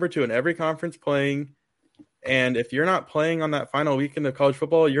 versus number 2 in every conference playing. And if you're not playing on that final weekend of college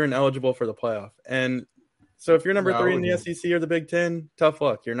football, you're ineligible for the playoff. And so if you're number 3 in the SEC or the Big Ten, tough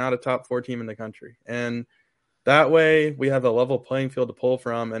luck. You're not a top 4 team in the country. And that way we have a level playing field to pull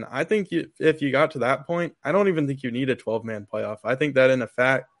from. And I think if you got to that point, I don't even think you need a 12-man playoff. I think that in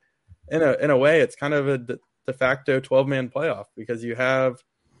a way, it's kind of a de facto 12-man playoff, because you have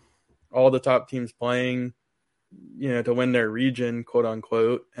all the top teams playing, to win their region, quote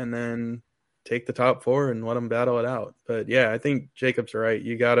unquote, and then take the top 4 and let them battle it out. But yeah, I think Jacob's right.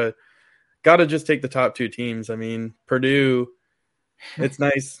 You gotta just take the top 2 teams. I mean, Purdue, it's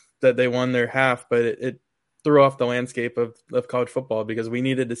nice that they won their half, but it threw off the landscape of college football, because we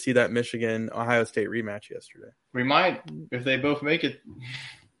needed to see that Michigan-Ohio State rematch yesterday. We might, if they both make it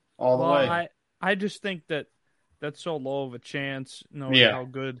all the way. I just think that's so low of a chance, knowing how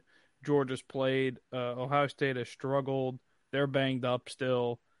good Georgia's played. Ohio State has struggled. They're banged up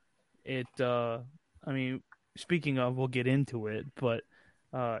still. I mean, speaking of, we'll get into it, but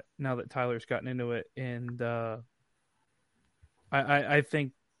now that Tyler's gotten into it, and I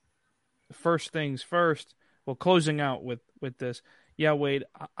think first things first. Well, closing out with this, yeah, Wade,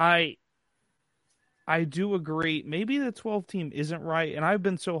 I do agree. Maybe the 12 team isn't right, and I've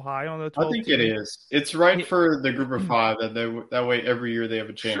been so high on the 12 I think team. it is. It's right for the group of 5 that way every year they have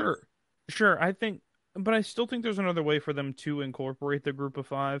a chance. Sure. I think, but I still think there's another way for them to incorporate the group of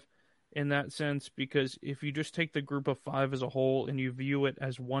 5 in that sense, because if you just take the group of 5 as a whole and you view it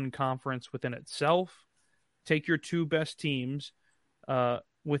as one conference within itself, take your 2 best teams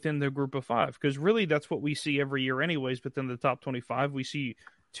within the group of 5, because really that's what we see every year anyways. Within the top 25, we see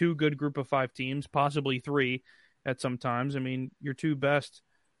 2 good group of 5 teams, possibly 3 at some times. I mean, your 2 best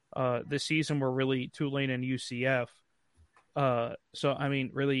this season were really Tulane and UCF. So, I mean,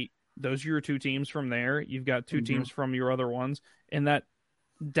 really, those are your 2 teams from there. You've got 2 teams from your other ones, and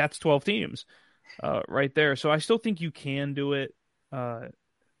that's 12 teams right there. So I still think you can do it.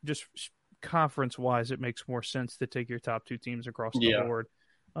 Just conference-wise, it makes more sense to take your top 2 teams across the board.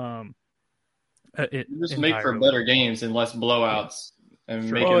 Just make for better games and less blowouts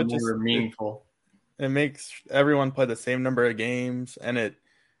and make it more meaningful. It makes everyone play the same number of games, and it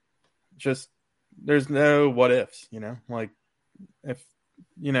just there's no what ifs, like if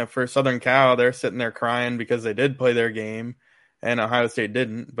for Southern Cal they're sitting there crying because they did play their game and Ohio State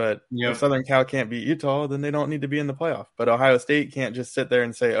didn't, but if Southern Cal can't beat Utah, then they don't need to be in the playoff. But Ohio State can't just sit there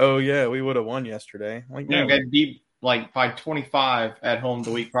and say, oh yeah, we would have won yesterday. Like, no, got beat like by 25 at home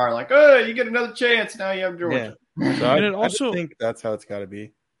the week prior, like, oh, you get another chance, now you have Georgia. So I think that's how it's got to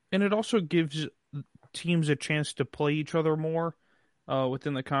be. And it also gives teams a chance to play each other more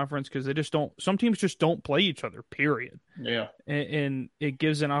within the conference, because some teams just don't play each other, period. Yeah. And it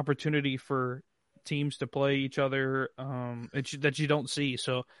gives an opportunity for teams to play each other that you don't see.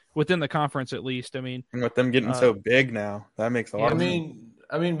 So within the conference, at least, I mean, and with them getting so big now, that makes a lot of sense.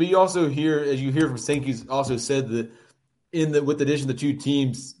 I mean, but you also hear, as you hear from Sankey's also said that with the addition of the 2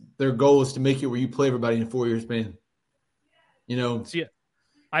 teams, their goal is to make it where you play everybody in a 4-year span.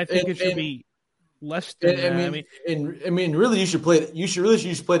 I think it should be less than that. I mean, really, you should play it. You should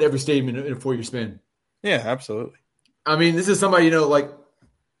play it every stadium in a 4-year span. Yeah, absolutely. I mean, this is somebody, like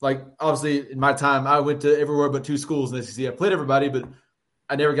obviously in my time, I went to everywhere but 2 schools in the SEC. I played everybody, but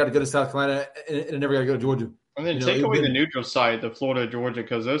I never got to go to South Carolina, and I never got to go to Georgia. And then take away the neutral site, the Florida, Georgia,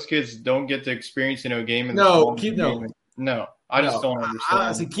 because those kids don't get to experience, a game in the No, I just don't understand.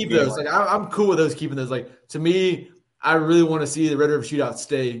 I say keep those. Like I'm cool with those keeping those. Like, to me, I really want to see the Red River Shootout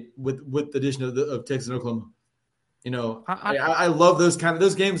stay with the addition of Texas and Oklahoma. I love those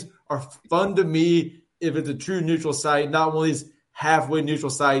those games are fun to me if it's a true neutral site, not one of these halfway neutral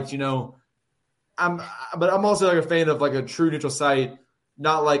sites. But I'm also like a fan of like a true neutral site,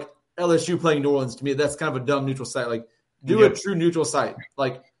 not like LSU playing New Orleans. To me, that's kind of a dumb neutral site. Like, do a true neutral site.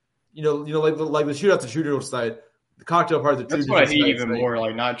 Like, like the shootout's a true neutral site. The cocktail part is a true neutral site. That's what I hate even more.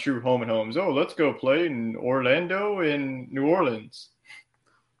 Like, not true home and homes. Oh, let's go play in Orlando and New Orleans.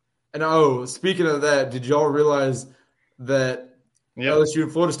 And speaking of that, did y'all realize that LSU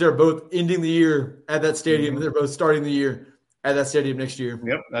and Florida State are both ending the year at that stadium, and they're both starting the year at that stadium next year?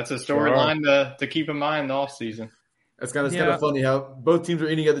 Yep, that's a storyline to keep in mind the offseason. That's kind of funny how both teams are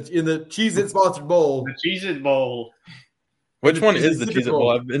ending in the Cheez-It sponsored bowl. The Cheez-It Bowl. Which one is the Cheez-It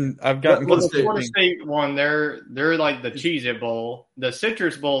Bowl? I've gotten the Florida State one. They're like the Cheez-It Bowl. The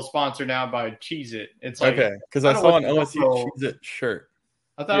Citrus Bowl is sponsored now by Cheez-It. It's like, okay, because I saw an LSU Cheez-It shirt.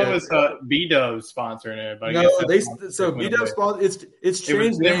 I thought it was B-Dub sponsoring it. But B-Dub sponsor. It's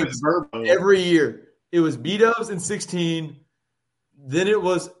changed names every year. It was B-Dubs in 2016. Then it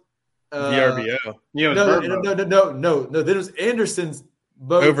was VRBO. No. Then it was Anderson's.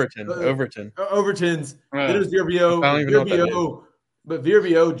 Overton's. Right. Then it was VRBO. But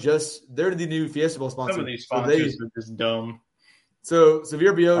VRBO they're the new Fiesta Bowl sponsor. Some of these sponsors are just dumb. So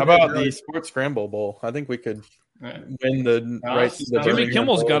VRBO. How about the Sports Scramble Bowl? I think we could win the rights to the Jimmy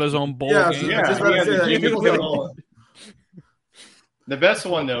Kimmel's got his own bowl game. The best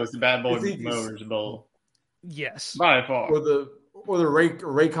one though is the Bad Boy Motors Bowl. Yes, by far. Or the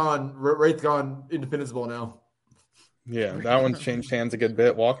Raycon Independence Bowl now. Yeah, that one's changed hands a good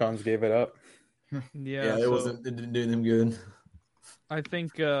bit. Walk-ons gave it up. It didn't do them good. I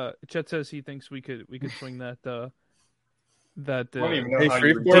think Chet says he thinks we could swing that.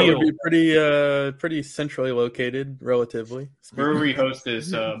 Shreveport would be pretty centrally located, relatively. Where we host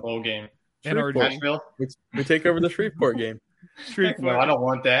this bowl game? Nashville. We take over the Shreveport game. No, I don't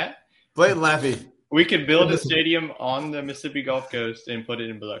want that. Blatant Laffy. We could build a stadium on the Mississippi Gulf Coast and put it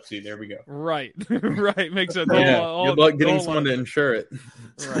in Biloxi. There we go. Right. Right. Makes sense. Good luck getting someone to insure it.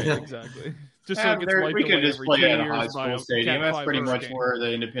 Right, exactly. Just so it gets wiped we could away just every play 2 at a years high by school a stadium. Cat That's 5 pretty much hurricane. where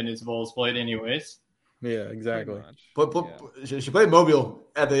the Independence Bowl is played anyways. Yeah, exactly. She played Mobile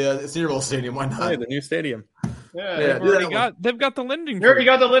at the Senior Bowl stadium. Why not? Yeah, the new stadium. Yeah, they've got the Linden They already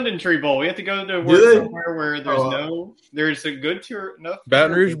got the Linden Tree Bowl. We have to go to work somewhere where there's a good tour enough.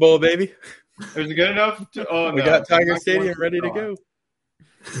 Baton Rouge Bowl, baby. There's a good enough. We got Tiger Stadium ready to go.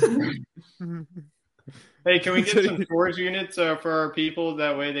 Hey, can we get some storage units for our people?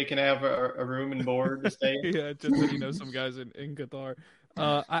 That way they can have a room and board to stay in. Yeah, just so some guys in Qatar.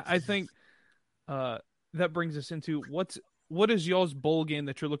 I think that brings us into what is y'all's bowl game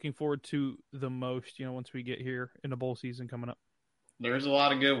that you're looking forward to the most? Once we get here in the bowl season coming up. There's a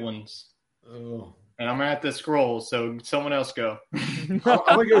lot of good ones. Oh. And I'm at the scroll, so someone else go. I'm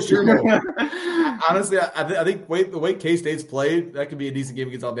gonna go Sugar Bowl. Honestly, I think the way K-State's played, that could be a decent game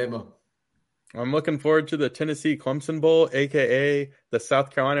against Alabama. I'm looking forward to the Tennessee Clemson Bowl, a.k.a. the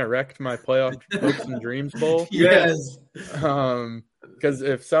South Carolina wrecked my playoff hopes and dreams bowl. Yes. Because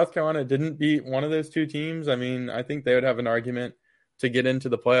if South Carolina didn't beat one of those two teams, I think they would have an argument to get into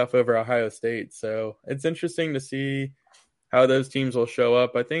the playoff over Ohio State. So it's interesting to see how those teams will show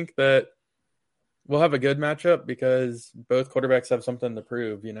up. I think that we'll have a good matchup because both quarterbacks have something to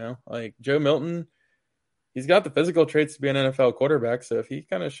prove, Like Joe Milton, he's got the physical traits to be an NFL quarterback. So if he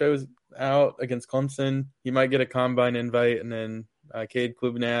kind of shows out against Clemson, he might get a combine invite. And then Cade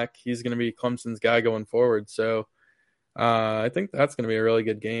Klubnik, he's going to be Clemson's guy going forward. So I think that's going to be a really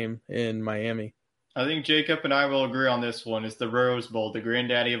good game in Miami. I think Jacob and I will agree on this one. It's the Rose Bowl, the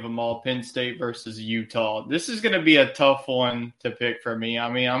granddaddy of them all, Penn State versus Utah. This is going to be a tough one to pick for me.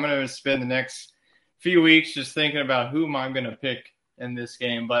 I'm going to spend the next few weeks just thinking about who am I going to pick in this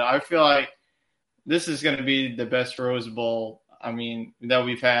game. But I feel like this is going to be the best Rose Bowl, that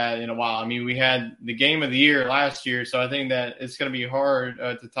we've had in a while. We had the game of the year last year, so I think that it's going to be hard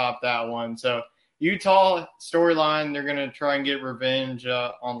to top that one. So Utah storyline, they're going to try and get revenge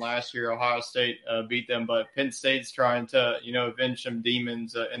on last year. Ohio State beat them, but Penn State's trying to, avenge some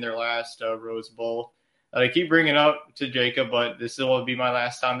demons in their last Rose Bowl. I keep bringing it up to Jacob, but this will be my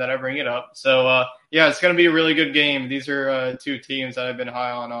last time that I bring it up. So, it's going to be a really good game. These are two teams that I've been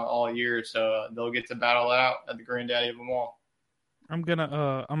high on all year, so they'll get to battle out at the granddaddy of them all. I'm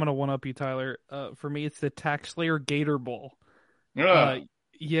gonna one-up you, Tyler. For me, it's the Tax Slayer Gator Bowl.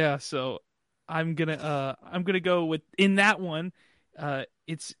 So I'm gonna go with in that one.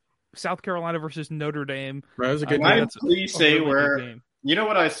 It's South Carolina versus Notre Dame. That was a good game. Please say where. You know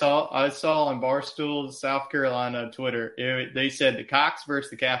what I saw? I saw on Barstool, South Carolina, Twitter. They said the Cox versus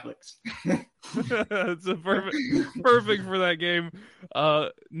the Catholics. It's a perfect for that game.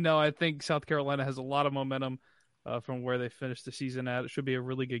 No, I think South Carolina has a lot of momentum from where they finished the season at. It should be a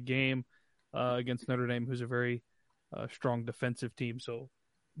really good game against Notre Dame, who's a very strong defensive team. So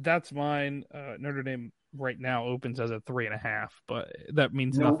that's mine. Notre Dame right now opens as a 3.5, but that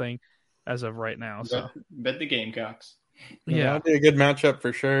means nothing as of right now. So bet the Gamecocks. Yeah, that'll be a good matchup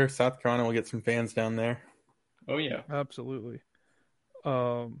for sure. South Carolina will get some fans down there. Oh yeah, absolutely.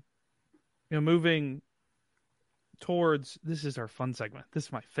 Moving towards this is our fun segment. This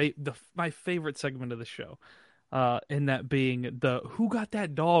is my favorite segment of the show. And that being the who got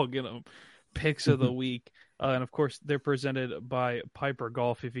that dog picks of the week. And of course, they're presented by Piper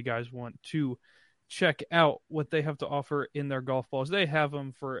Golf. If you guys want to check out what they have to offer in their golf balls, they have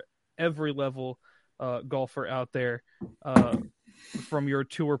them for every level golfer out there, from your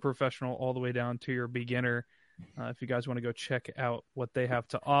tour professional all the way down to your beginner. If you guys want to go check out what they have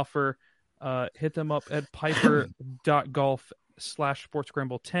to offer, hit them up at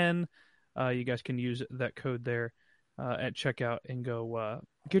piper.golf/sportscramble10. You guys can use that code there at checkout and go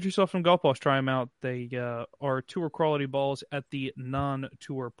get yourself some golf balls. Try them out. They are tour quality balls at the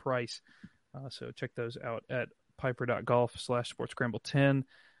non-tour price. So check those out at piper.golf/sportscramble10.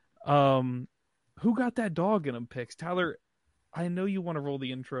 Who got that dog in them picks? Tyler, I know you want to roll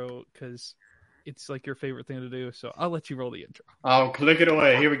the intro because it's like your favorite thing to do. So I'll let you roll the intro. I'll click it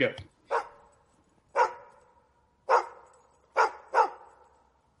away. Here we go.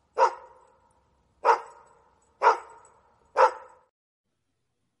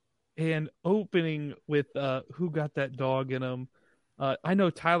 And opening with who got that dog in him. I know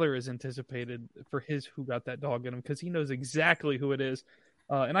Tyler is anticipated for his who got that dog in him because he knows exactly who it is.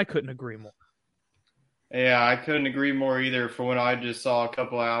 And I couldn't agree more. Yeah, I couldn't agree more either for when I just saw a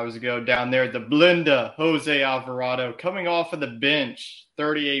couple of hours ago down there. The Blenda, Jose Alvarado, coming off of the bench,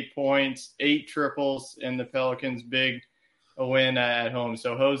 38 points, 8 triples in the Pelicans' big a win at home.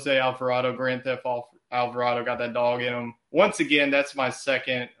 So Jose Alvarado, Grand Theft Alvarado, got that dog in him. Once again, that's my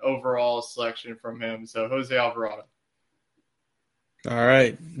second overall selection from him. So Jose Alvarado. All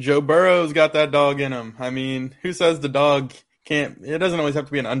right. Joe Burrow's got that dog in him. I mean, who says the dog can't – it doesn't always have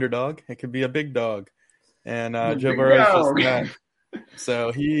to be an underdog. It could be a big dog. And Joe Burrow's just that.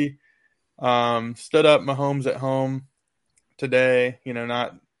 So he stood up Mahomes at home today,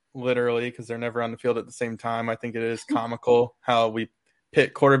 not literally because they're never on the field at the same time. I think it is comical how we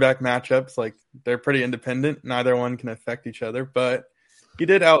pit quarterback matchups. Like, they're pretty independent. Neither one can affect each other. But he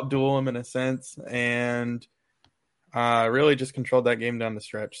did outduel him in a sense and really just controlled that game down the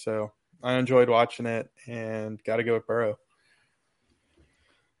stretch. So I enjoyed watching it and got to go with Burrow.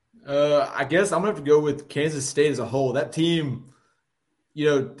 I guess I'm going to have to go with Kansas State as a whole. That team,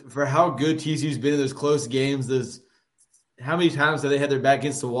 for how good TCU's been in those close games, how many times have they had their back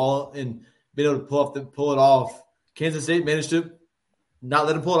against the wall and been able to pull it off? Kansas State managed to not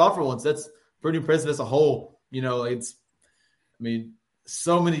let them pull it off for once. That's pretty impressive as a whole.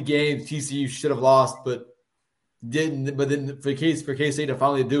 So many games TCU should have lost, but didn't. But then for K-State to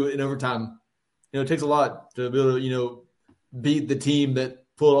finally do it in overtime, it takes a lot to be able to, beat the team that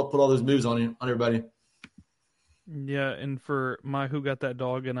put all those moves on everybody. Yeah, and for my who got that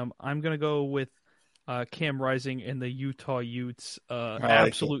dog in him, I'm going to go with Cam Rising and the Utah Utes.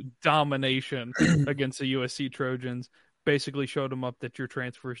 Absolute domination against the USC Trojans. Basically showed them up that your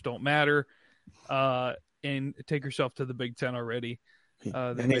transfers don't matter and take yourself to the Big Ten already.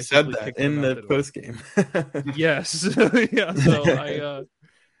 And he said that in the post game. Yes. Yeah, so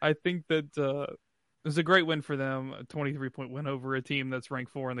I think that it was a great win for them, a 23-point win over a team that's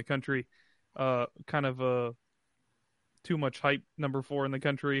ranked 4 in the country. Kind of a too much hype, number 4 in the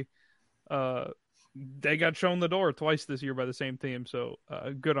country. They got shown the door twice this year by the same team, so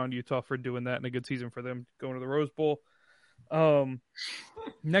good on Utah for doing that and a good season for them going to the Rose Bowl.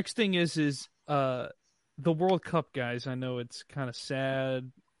 Next thing is the World Cup, guys. I know it's kind of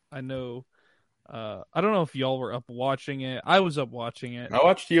sad. I know. I don't know if y'all were up watching it. I was up watching it. I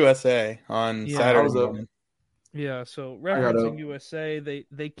watched USA on Saturday morning. Yeah, so referencing USA,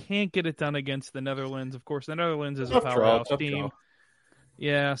 they can't get it done against the Netherlands. Of course, the Netherlands is a powerhouse team.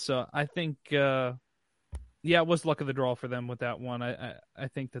 Yeah, so I think, it was luck of the draw for them with that one. I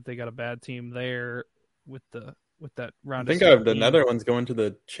think that they got a bad team there with that round. I think the Netherlands going to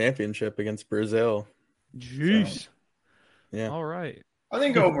the championship against Brazil. Jeez. So, yeah. All right. I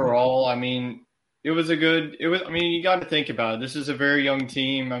think overall, you got to think about it. This is a very young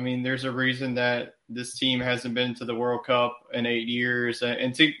team. There's a reason that this team hasn't been to the World Cup in 8 years.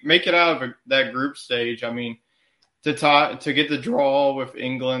 And to make it out of that group stage, to get the draw with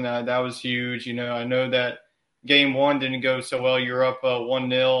England, that was huge. I know that game 1 didn't go so well. You're up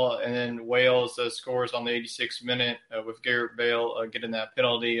 1-0, and then Wales scores on the 86th minute with Gareth Bale getting that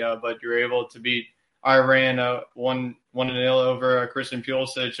penalty. But you're able to beat Iran 1-0 over Christian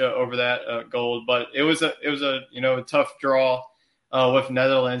Pulisic over that goal. But it was a tough draw with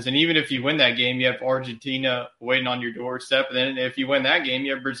Netherlands. And even if you win that game, you have Argentina waiting on your doorstep. And then if you win that game,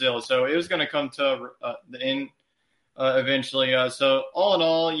 you have Brazil. So it was going to come to the end eventually. So all in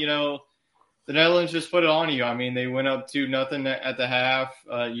all, the Netherlands just put it on you. They went up 2-0 at the half.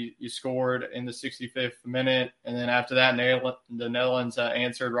 You scored in the 65th minute. And then after that, the Netherlands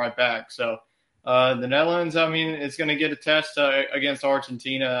answered right back. So the Netherlands, it's going to get a test against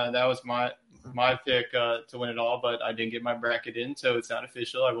Argentina. That was my pick to win it all, but I didn't get my bracket in, so it's not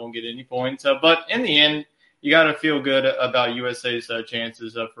official. I won't get any points. But in the end, you got to feel good about USA's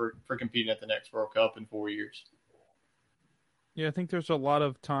chances for competing at the next World Cup in 4 years. Yeah, I think there's a lot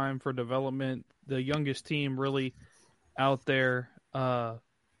of time for development. The youngest team really out there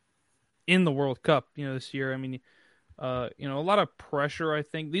in the World Cup, this year. A lot of pressure, I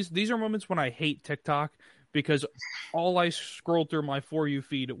think. These are moments when I hate TikTok because all I scrolled through my For You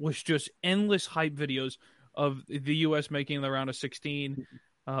feed was just endless hype videos of the U.S. making the round of 16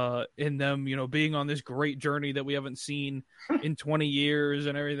 and them, being on this great journey that we haven't seen in 20 years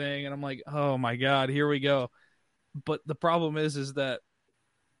and everything. And I'm like, oh, my God, here we go. But the problem is that,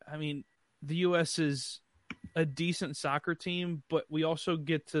 the U.S. is a decent soccer team, but we also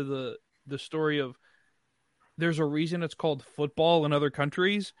get to the story of there's a reason it's called football in other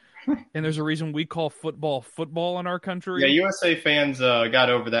countries, and there's a reason we call football in our country. Yeah, USA fans got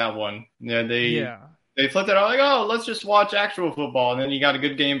over that one. They flipped it out like, oh, let's just watch actual football, and then you got a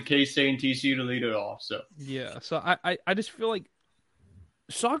good game of K-State and TCU to lead it off. So I just feel like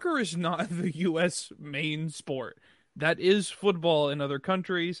soccer is not the U.S. main sport. That is football in other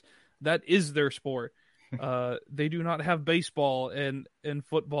countries. That is their sport. They do not have baseball and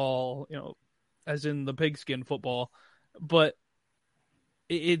football, as in the pigskin football. but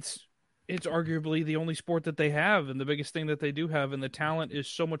it's arguably the only sport that they have and the biggest thing that they do have, and the talent is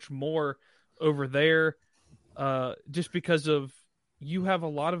so much more over there. Just because of you have a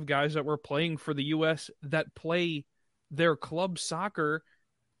lot of guys that were playing for the U.S. that play their club soccer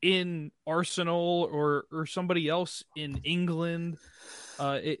in Arsenal or somebody else in England.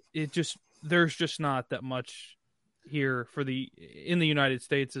 It just there's just not that much here in the United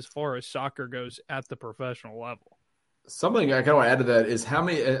States as far as soccer goes at the professional level. Something I kind of want to add to that is how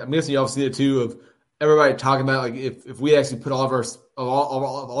many. I'm guessing y'all have seen it too of everybody talking about like if we actually put all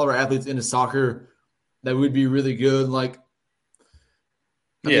of our athletes into soccer, that would be really good. Like,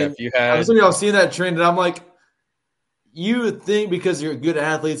 if you had, some of y'all seen that trend, and I'm like, you would think because you're good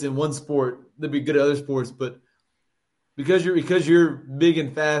athletes in one sport, they'd be good at other sports, but because you're big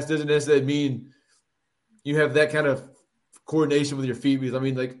and fast doesn't necessarily mean you have that kind of coordination with your feet. Because I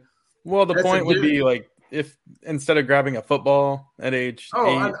mean, like, well, the point would be like if instead of grabbing a football at age 8,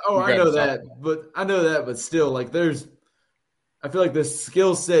 I know that, but still, like, I feel like the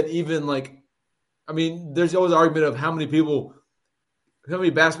skill set, even like, I mean, there's always an argument of how many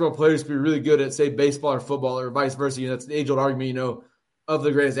basketball players could be really good at, say, baseball or football or vice versa. That's an age-old argument, of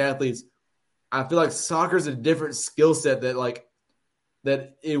the greatest athletes. I feel like soccer is a different skill set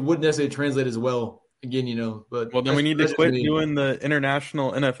that it wouldn't necessarily translate as well. Again, but well, then we need to quit doing the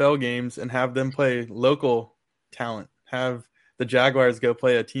international NFL games and have them play local talent. Have the Jaguars go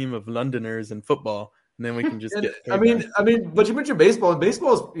play a team of Londoners in football, and then we can just get. I mean, but you mentioned baseball, and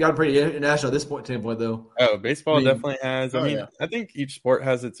baseball's gotten pretty international at this standpoint, though. Oh, baseball definitely has. I think each sport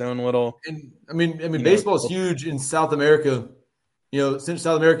has its own little. And I mean, baseball is huge in South America. Since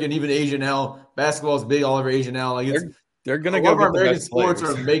South America and even Asia now, basketball is big all over Asia now. Like they're going to go. A lot of our American sports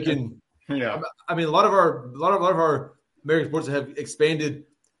are making. Yeah, I mean, a lot of our American sports have expanded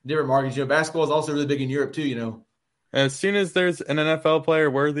different markets. Basketball is also really big in Europe too. As soon as there's an NFL player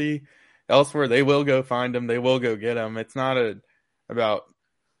worthy elsewhere, they will go find them. They will go get them. It's not about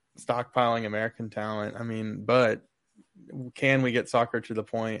stockpiling American talent. I mean, but can we get soccer to the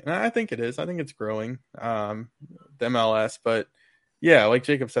point? And I think it is. I think it's growing, the MLS. But yeah, like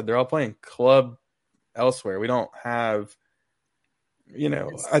Jacob said, they're all playing club elsewhere. We don't have.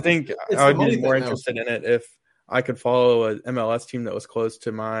 I think I would be more interested in it if I could follow an MLS team that was close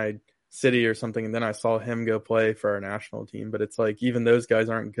to my city or something, and then I saw him go play for our national team. But it's like even those guys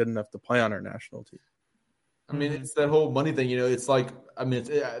aren't good enough to play on our national team. I mean, it's that whole money thing. It's like, I mean,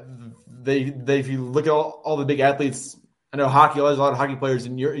 if you look at all the big athletes, I know hockey. There's a lot of hockey players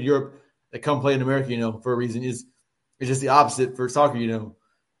in Europe that come play in America. For a reason. It's just the opposite for soccer.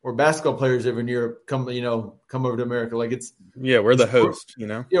 Or basketball players over in Europe come over to America. Like we're the host, I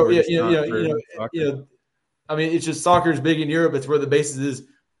mean, it's just soccer is big in Europe. It's where the basis is.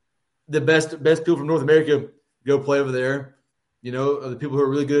 The best people from North America go play over there. The people who are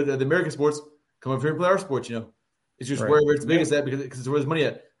really good at the American sports come over here and play our sports. It's just wherever it's biggest at because it's where there's money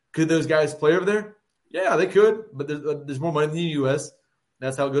at. Could those guys play over there? Yeah, they could, but there's more money in the U.S.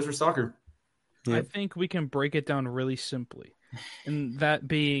 That's how it goes for soccer. Yeah. I think we can break it down really simply. And that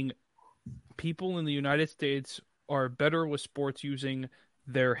being, people in the United States are better with sports using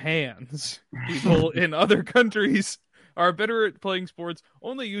their hands. People in other countries are better at playing sports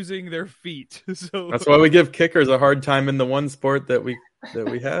only using their feet. So that's why we give kickers a hard time in the one sport that we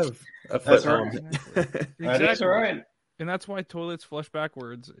have. That's right. Exactly. That is right. And that's why toilets flush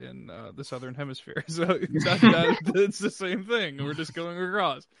backwards in the Southern Hemisphere. So it's the same thing. We're just going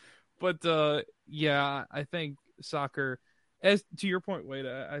across. But I think soccer, as to your point, Wade,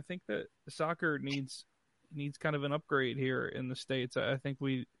 I think that soccer needs kind of an upgrade here in the States. I think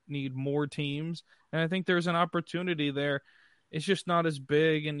we need more teams, and I think there's an opportunity there. It's just not as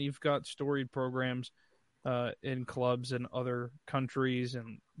big, and you've got storied programs in clubs in other countries,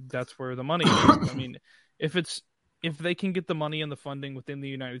 and that's where the money is. I mean, if they can get the money and the funding within the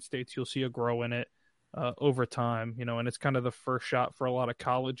United States, you'll see a grow in it over time, and it's kind of the first shot for a lot of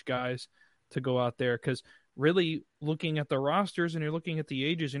college guys to go out there, because really looking at the rosters and you're looking at the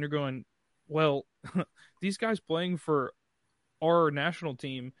ages and you're going, well, these guys playing for our national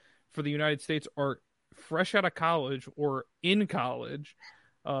team for the United States are fresh out of college or in college,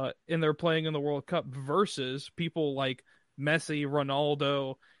 and they're playing in the World Cup versus people like Messi,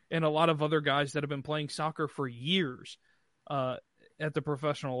 Ronaldo, and a lot of other guys that have been playing soccer for years at the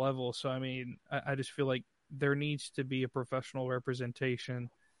professional level. So, I mean, I just feel like there needs to be a professional representation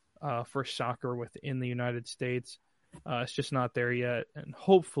for soccer within the United States. It's just not there yet, and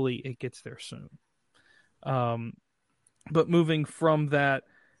hopefully it gets there soon. But moving from that,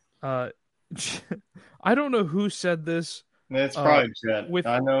 I don't know who said this. It's probably Chet.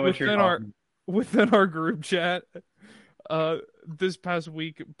 I know what you're talking. Within our group chat, this past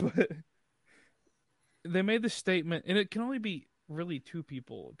week, but they made the statement, and it can only be really two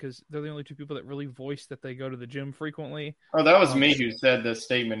people because they're the only two people that really voice that they go to the gym frequently. Oh, that was me who said the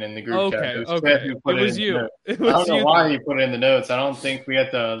statement in the group chat. It was Chet who put it was in you. The notes. It was I don't know you. why he put it in the notes. I don't think we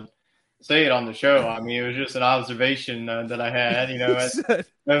had to say it on the show. I mean, it was just an observation that I had.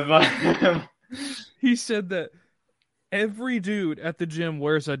 He said that every dude at the gym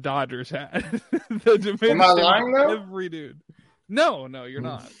wears a Dodgers hat. Am I lying though? Every dude. No, you're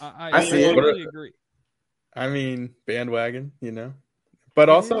not. I see it. Totally agree. I mean, bandwagon, But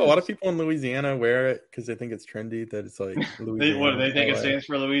also, a lot of people in Louisiana wear it because they think it's trendy. That it's like Louisiana. What do they think it stands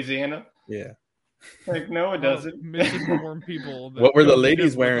for? Louisiana? Yeah. Like, no, it doesn't. Misinformed people. What were the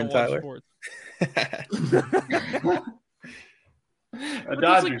ladies wearing, Tyler?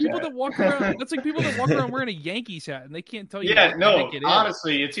 That's like people that walk around. That's like people that walk around wearing a Yankees hat, and they can't tell you. Yeah, no.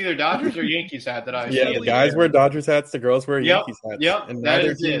 Honestly, it's either Dodgers or Yankees hat that I see. Yeah, the guys wear Dodgers hats, the girls wear Yankees hats. Yep, and that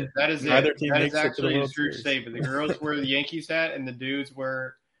is it. That is actually a true Series. statement. The girls wear the Yankees hat, and the dudes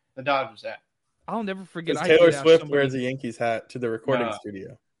wear the Dodgers hat. I'll never forget. Taylor Swift wears a Yankees hat to the recording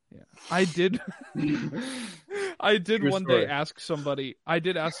studio. Yeah, I did. I did True one story. day ask somebody. I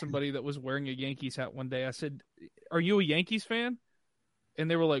did ask somebody that was wearing a Yankees hat one day. I said, "Are you a Yankees fan?" And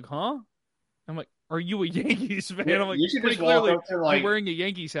they were like, "Huh?" I'm like, "Are you a Yankees fan?" Yeah, I'm like, you should pretty just walk clearly, up to, like, you're wearing a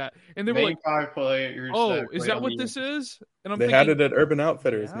Yankees hat. And they were like, "Oh, is that what this is?" And I'm They thinking, had it at Urban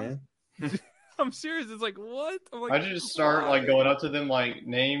Outfitters, man. I'm serious. It's like, what? I'm like, I just start like going up to them, like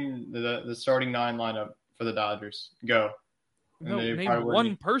name the starting 9 lineup for the Dodgers. Go. No, name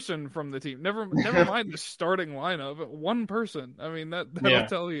one person from the team. Never mind the starting lineup. One person. I mean, that'll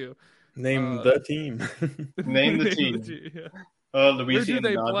tell you. Name the team. Name the team. Yeah. Louisiana Where do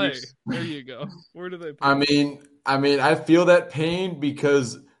they Dodgers. play? There you go. Where do they play? I mean, I feel that pain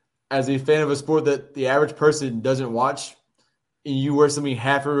because as a fan of a sport that the average person doesn't watch, and you wear something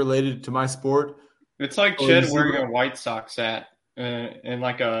half related to my sport. It's like Chet wearing a White Sox hat and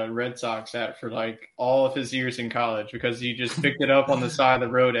like a Red Sox hat for like all of his years in college because he just picked it up on the side of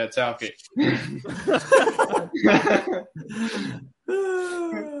the road at Southgate.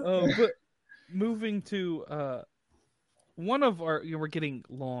 But moving to one of our, we're getting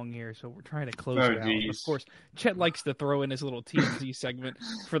long here, so we're trying to close it out. Geez. Of course, Chet likes to throw in his little TMZ segment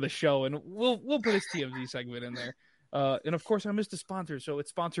for the show, and we'll put his TMZ segment in there. And of course, I missed a sponsor, so it's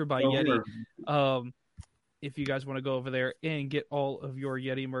sponsored by Yeti. If you guys want to go over there and get all of your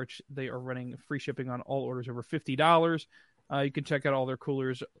Yeti merch, they are running free shipping on all orders over $50. You can check out all their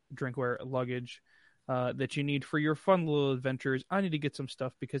coolers, drinkware, luggage that you need for your fun little adventures. I need to get some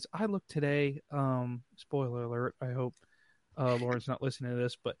stuff because I looked today. Spoiler alert, I hope Lauren's not listening to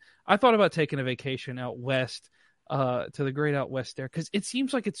this, but I thought about taking a vacation out west to the great out west there because it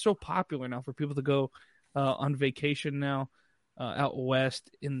seems like it's so popular now for people to go on vacation now out west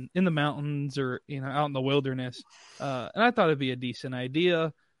in the mountains or out in the wilderness. And I thought it'd be a decent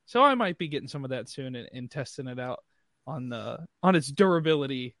idea. So I might be getting some of that soon and testing it out on its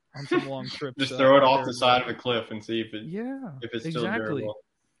durability on some long trips. Just throw it off the side of a cliff and see if it's still exactly. durable.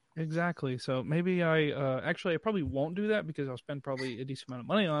 Exactly. So maybe I probably won't do that because I'll spend probably a decent amount of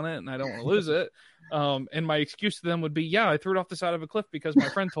money on it and I don't want to lose it. And my excuse to them would be, I threw it off the side of a cliff because my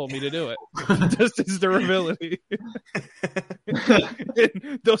friend told me to do it. Just its durability.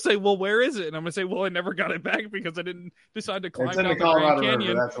 And they'll say, well, where is it? And I'm going to say, well, I never got it back because I didn't decide to climb down the Grand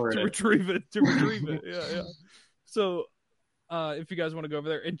Canyon to retrieve it. Yeah. So if you guys want to go over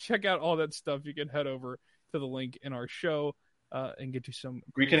there and check out all that stuff, you can head over to the link in our show. And get you some.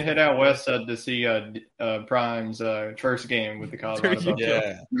 We can head out west to see Prime's first game with the Colorado.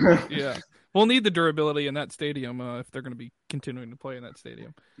 Yeah. We'll need the durability in that stadium if they're going to be continuing to play in that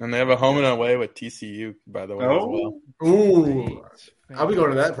stadium. And they have a home and away with TCU, by the way, as well. Ooh, I'll be going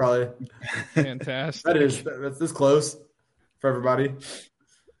to that probably. Fantastic. That's this close for everybody.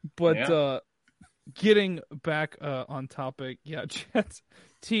 But getting back on topic, Chet's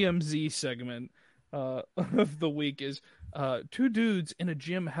TMZ segment of the week is. 2 dudes in a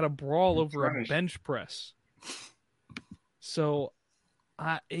gym had a brawl over a bench press. So,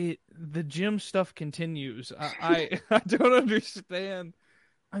 the gym stuff continues. I don't understand.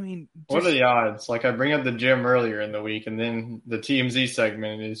 I mean, what are the odds? Like I bring up the gym earlier in the week, and then the TMZ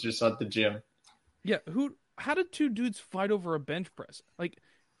segment is just at the gym. Yeah, how did 2 dudes fight over a bench press? Like,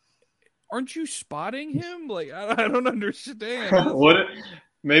 aren't you spotting him? Like, I don't understand.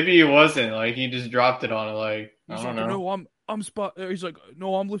 Maybe he wasn't. Like he just dropped it on it. Like I don't know. No, I'm spot. He's like,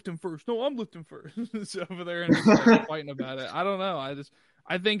 no, I'm lifting first. No, I'm lifting first. It's over there and just like, fighting about it. I don't know.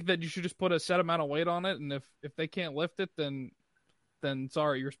 I think that you should just put a set amount of weight on it, and if they can't lift it, then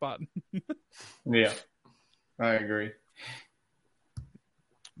sorry, you're spotting. Yeah, I agree.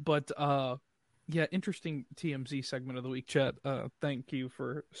 But yeah, interesting TMZ segment of the week, Chet. Thank you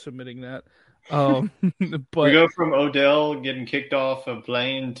for submitting that. But we go from Odell getting kicked off a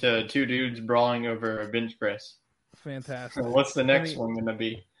plane to two dudes brawling over a bench press. Fantastic. What's the next one going to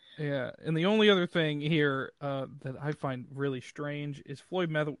be? Yeah, and the only other thing here that I find really strange is Floyd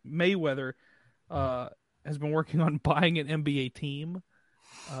Mayweather has been working on buying an NBA team.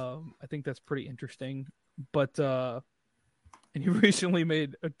 I think that's pretty interesting. But and he recently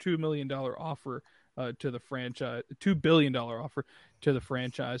made a $2 million offer to the franchise, $2 billion offer to the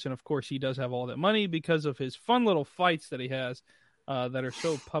franchise. And of course, he does have all that money because of his fun little fights that he has that are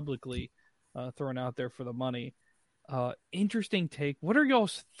so publicly thrown out there for the money. Interesting take. What are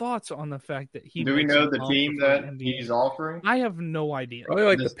y'all's thoughts on the fact that he? Do we know the team that he's offering? I have no idea. Probably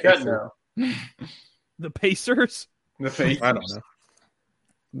like the Pacers. The Pacers. The Pacers. I don't know.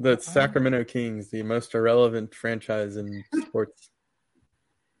 The Sacramento Kings, the most irrelevant franchise in sports.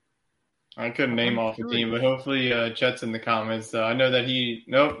 I couldn't name off the team, but hopefully Chet's in the comments. I know that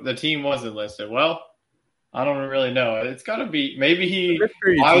the team wasn't listed. Well, I don't really know. It's got to be maybe he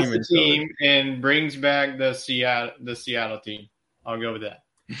buys the team and brings back the Seattle team. I'll go with that.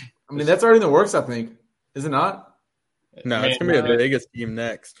 I mean, that's already in the works, I think. Is it not? No, it's going to be a Vegas team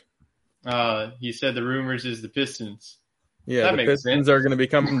next. He said the rumors is the Pistons. Yeah, the Pistons are going to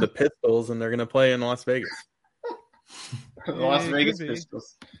become the Pistols, and they're going to play in Las Vegas. Las Vegas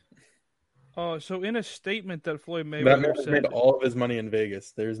Pistols. Oh, so in a statement that Floyd Mayweather said, made all of his money in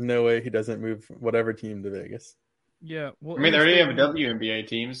Vegas. There's no way he doesn't move whatever team to Vegas. Yeah, well, I mean, they already have a WNBA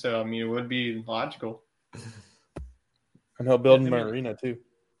team, so I mean, it would be logical. And he'll build an arena too.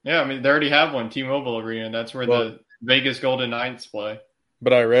 Yeah, I mean, they already have one, T-Mobile Arena. That's where the Vegas Golden Knights play.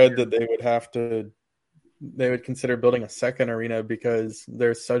 But I read that they would consider building a second arena because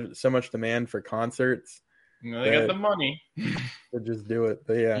there's so much demand for concerts. They got the money. To just do it.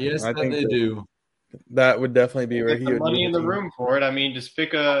 But yeah, yes, I think they do. That would definitely be where he would money in the room for it. I mean, just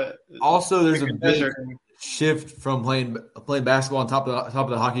pick a. Also, there's a big shift from playing basketball on top of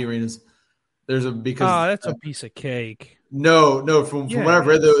the hockey arenas. There's that's a piece of cake. No. From what I've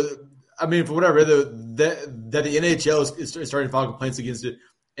read though, that the NHL is starting to file complaints against it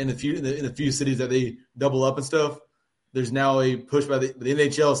in a few cities that they double up and stuff. There's now a push by the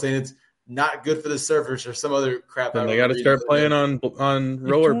NHL saying it's not good for the surfers or some other crap. And they got to start playing on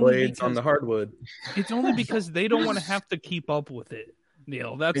rollerblades on the hardwood. It's only because they don't want to have to keep up with it,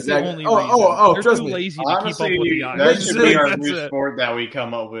 Neil. That's exactly. the only reason. They're trust too me. lazy Honestly, to keep up with the guys. That should be our new sport that we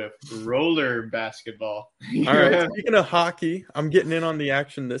come up with: roller basketball. All right. Speaking of hockey, I'm getting in on the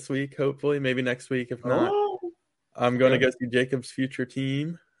action this week. Hopefully, maybe next week. If not, I'm going to go see Jacob's future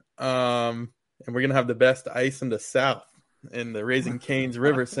team, and we're going to have the best ice in the South in the Raising Cane's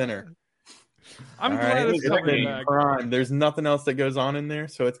River Center. I'm glad it's coming back. Prime. There's nothing else that goes on in there,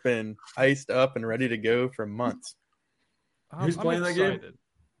 so it's been iced up and ready to go for months. Who's playing that game?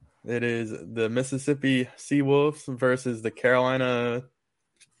 It is the Mississippi Seawolves versus the Carolina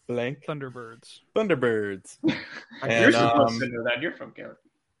Thunderbirds. You're supposed to know that. You're from Carolina.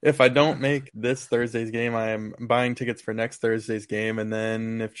 If I don't make this Thursday's game, I am buying tickets for next Thursday's game, and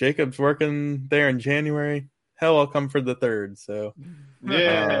then if Jacob's working there in January, hell, I'll come for the third. So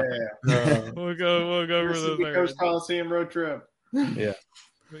yeah, we'll go for the third. Coast Coliseum road trip. Yeah.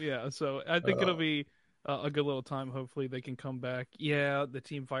 So I think it'll be a good little time. Hopefully they can come back. Yeah, the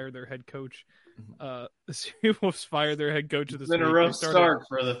team fired their head coach. The Seawolves fired their head coach. It's been a rough start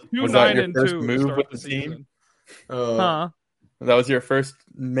for the. Was that your first move with the team? That was your first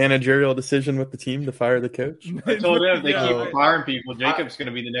managerial decision with the team to fire the coach? I told him if they keep firing people, Jacob's going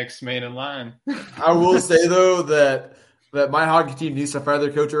to be the next man in line. I will say, though, that my hockey team needs to fire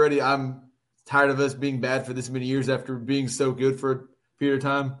their coach already. I'm tired of us being bad for this many years after being so good for a period of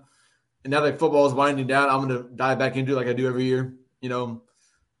time. And now that football is winding down, I'm going to dive back into it like I do every year. You know,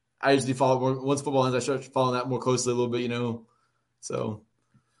 I usually follow more. Once football ends, I start following that more closely a little bit, you know. So –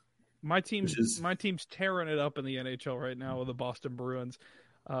 My team's tearing it up in the NHL right now with the Boston Bruins.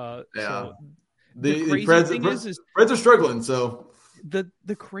 So the Preds are struggling. So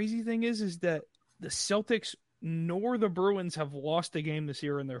the crazy thing is that the Celtics nor the Bruins have lost a game this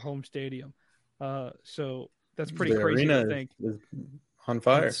year in their home stadium. So that's pretty crazy to think. Is on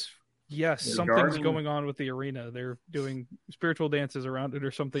fire. Something's going on with the arena. They're doing spiritual dances around it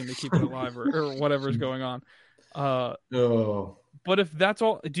or something to keep it alive or whatever's going on. But if that's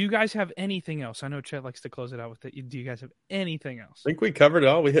all, do you guys have anything else? I know Chet likes to close it out with it. Do you guys have anything else? I think we covered it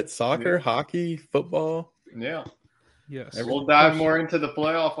all. We hit soccer, hockey, football. Yeah. Yes. And we'll dive more into the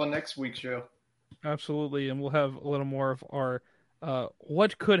playoff on next week's show. Absolutely. And we'll have a little more of our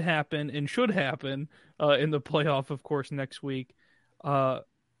what could happen and should happen in the playoff, of course, next week.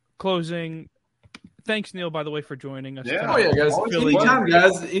 Closing. Thanks, Neil, by the way, for joining us. Yeah, guys. Anytime,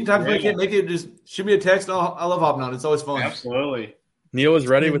 guys. Anytime I can't make it, just shoot me a text. I love hopping on. It's always fun. Absolutely. Neil was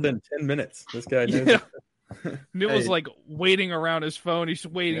ready within 10 minutes. This guy knows. Neil was like waiting around his phone. He's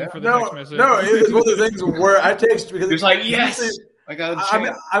waiting for the next message. No, it was one of the things where I text because he's like, yes, I got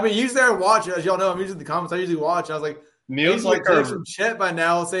to I mean, usually I watch, as y'all know, I'm usually in the comments. I usually watch. I was like, Neil's like from Chet by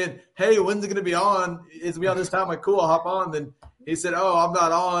now saying, hey, when's it going to be on? It's going to be on this time. I'm like, cool, I'll hop on. Then he said, oh, I'm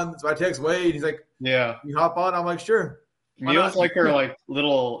not on. So I text Wade. He's like, yeah, you hop on? I'm like, sure. Neil's like our like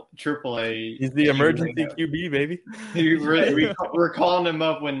little AAA. He's the emergency QB, baby. We're calling him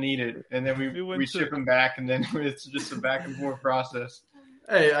up when needed, and then we ship him back, and then it's just a back and forth process.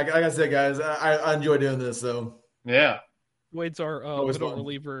 Hey, like I said, guys, I enjoy doing this. So yeah, Wade's our middle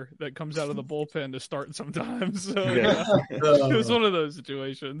reliever that comes out of the bullpen to start sometimes. So it was one of those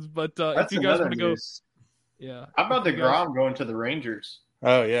situations. But if you guys want to go, how about the Grom going to the Rangers?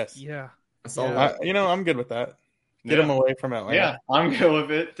 Oh yes, yeah. I'm good with that. Get him away from Atlanta. Yeah, I'm good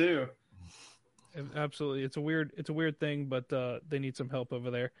with it too. Absolutely, it's a weird thing, but they need some help over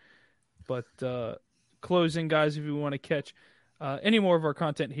there. But closing, guys, if you want to catch any more of our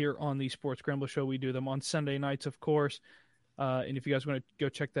content here on the Sports Scramble Show, we do them on Sunday nights, of course. And if you guys want to go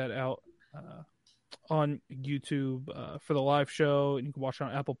check that out on YouTube for the live show, and you can watch it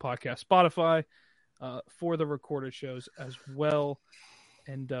on Apple Podcasts, Spotify for the recorded shows as well.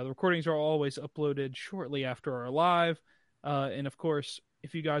 And the recordings are always uploaded shortly after our live. And, of course,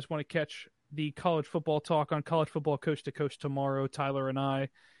 if you guys want to catch the college football talk on College Football Coast to Coast tomorrow, Tyler and I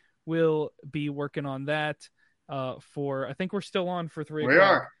will be working on that I think we're still on for 3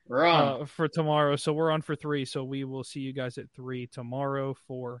 o'clock. We're on. For tomorrow. So we're on for 3. So we will see you guys at 3 tomorrow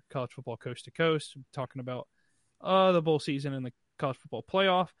for College Football Coast to Coast, talking about the bowl season and the college football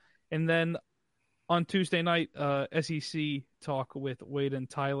playoff. And then on Tuesday night, SEC talk with Wade and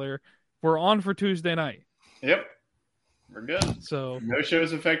Tyler. We're on for Tuesday night. Yep. We're good. So no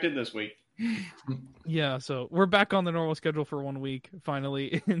shows affected this week. Yeah, so we're back on the normal schedule for 1 week,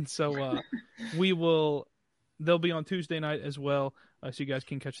 finally. And so they'll be on Tuesday night as well. So you guys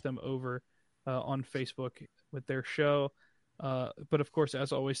can catch them over on Facebook with their show. But of course,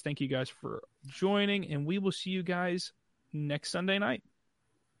 as always, thank you guys for joining, and we will see you guys next Sunday night.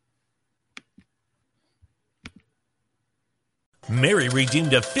 Mary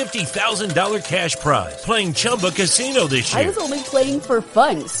redeemed a $50,000 cash prize playing Chumba Casino this year. I was only playing for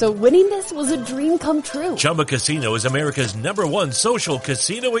fun, so winning this was a dream come true. Chumba Casino is America's #1 social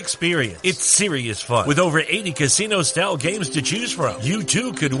casino experience. It's serious fun. With over 80 casino-style games to choose from, you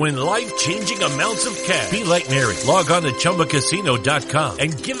too could win life-changing amounts of cash. Be like Mary. Log on to ChumbaCasino.com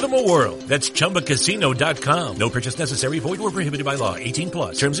and give them a whirl. That's ChumbaCasino.com. No purchase necessary. Void where prohibited by law.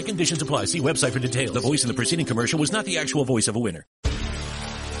 18+. Terms and conditions apply. See website for details. The voice in the preceding commercial was not the actual voice of a winner.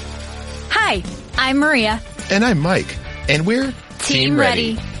 Hi, I'm Maria. And I'm Mike. And we're Team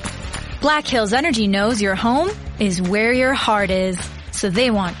Ready. Black Hills Energy knows your home is where your heart is, so they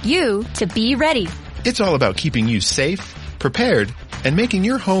want you to be ready. It's all about keeping you safe, prepared, and making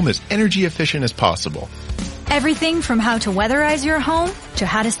your home as energy efficient as possible. Everything from how to weatherize your home to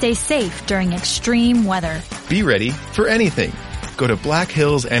how to stay safe during extreme weather. Be ready for anything. Go to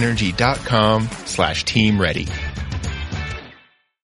blackhillsenergy.com/teamready.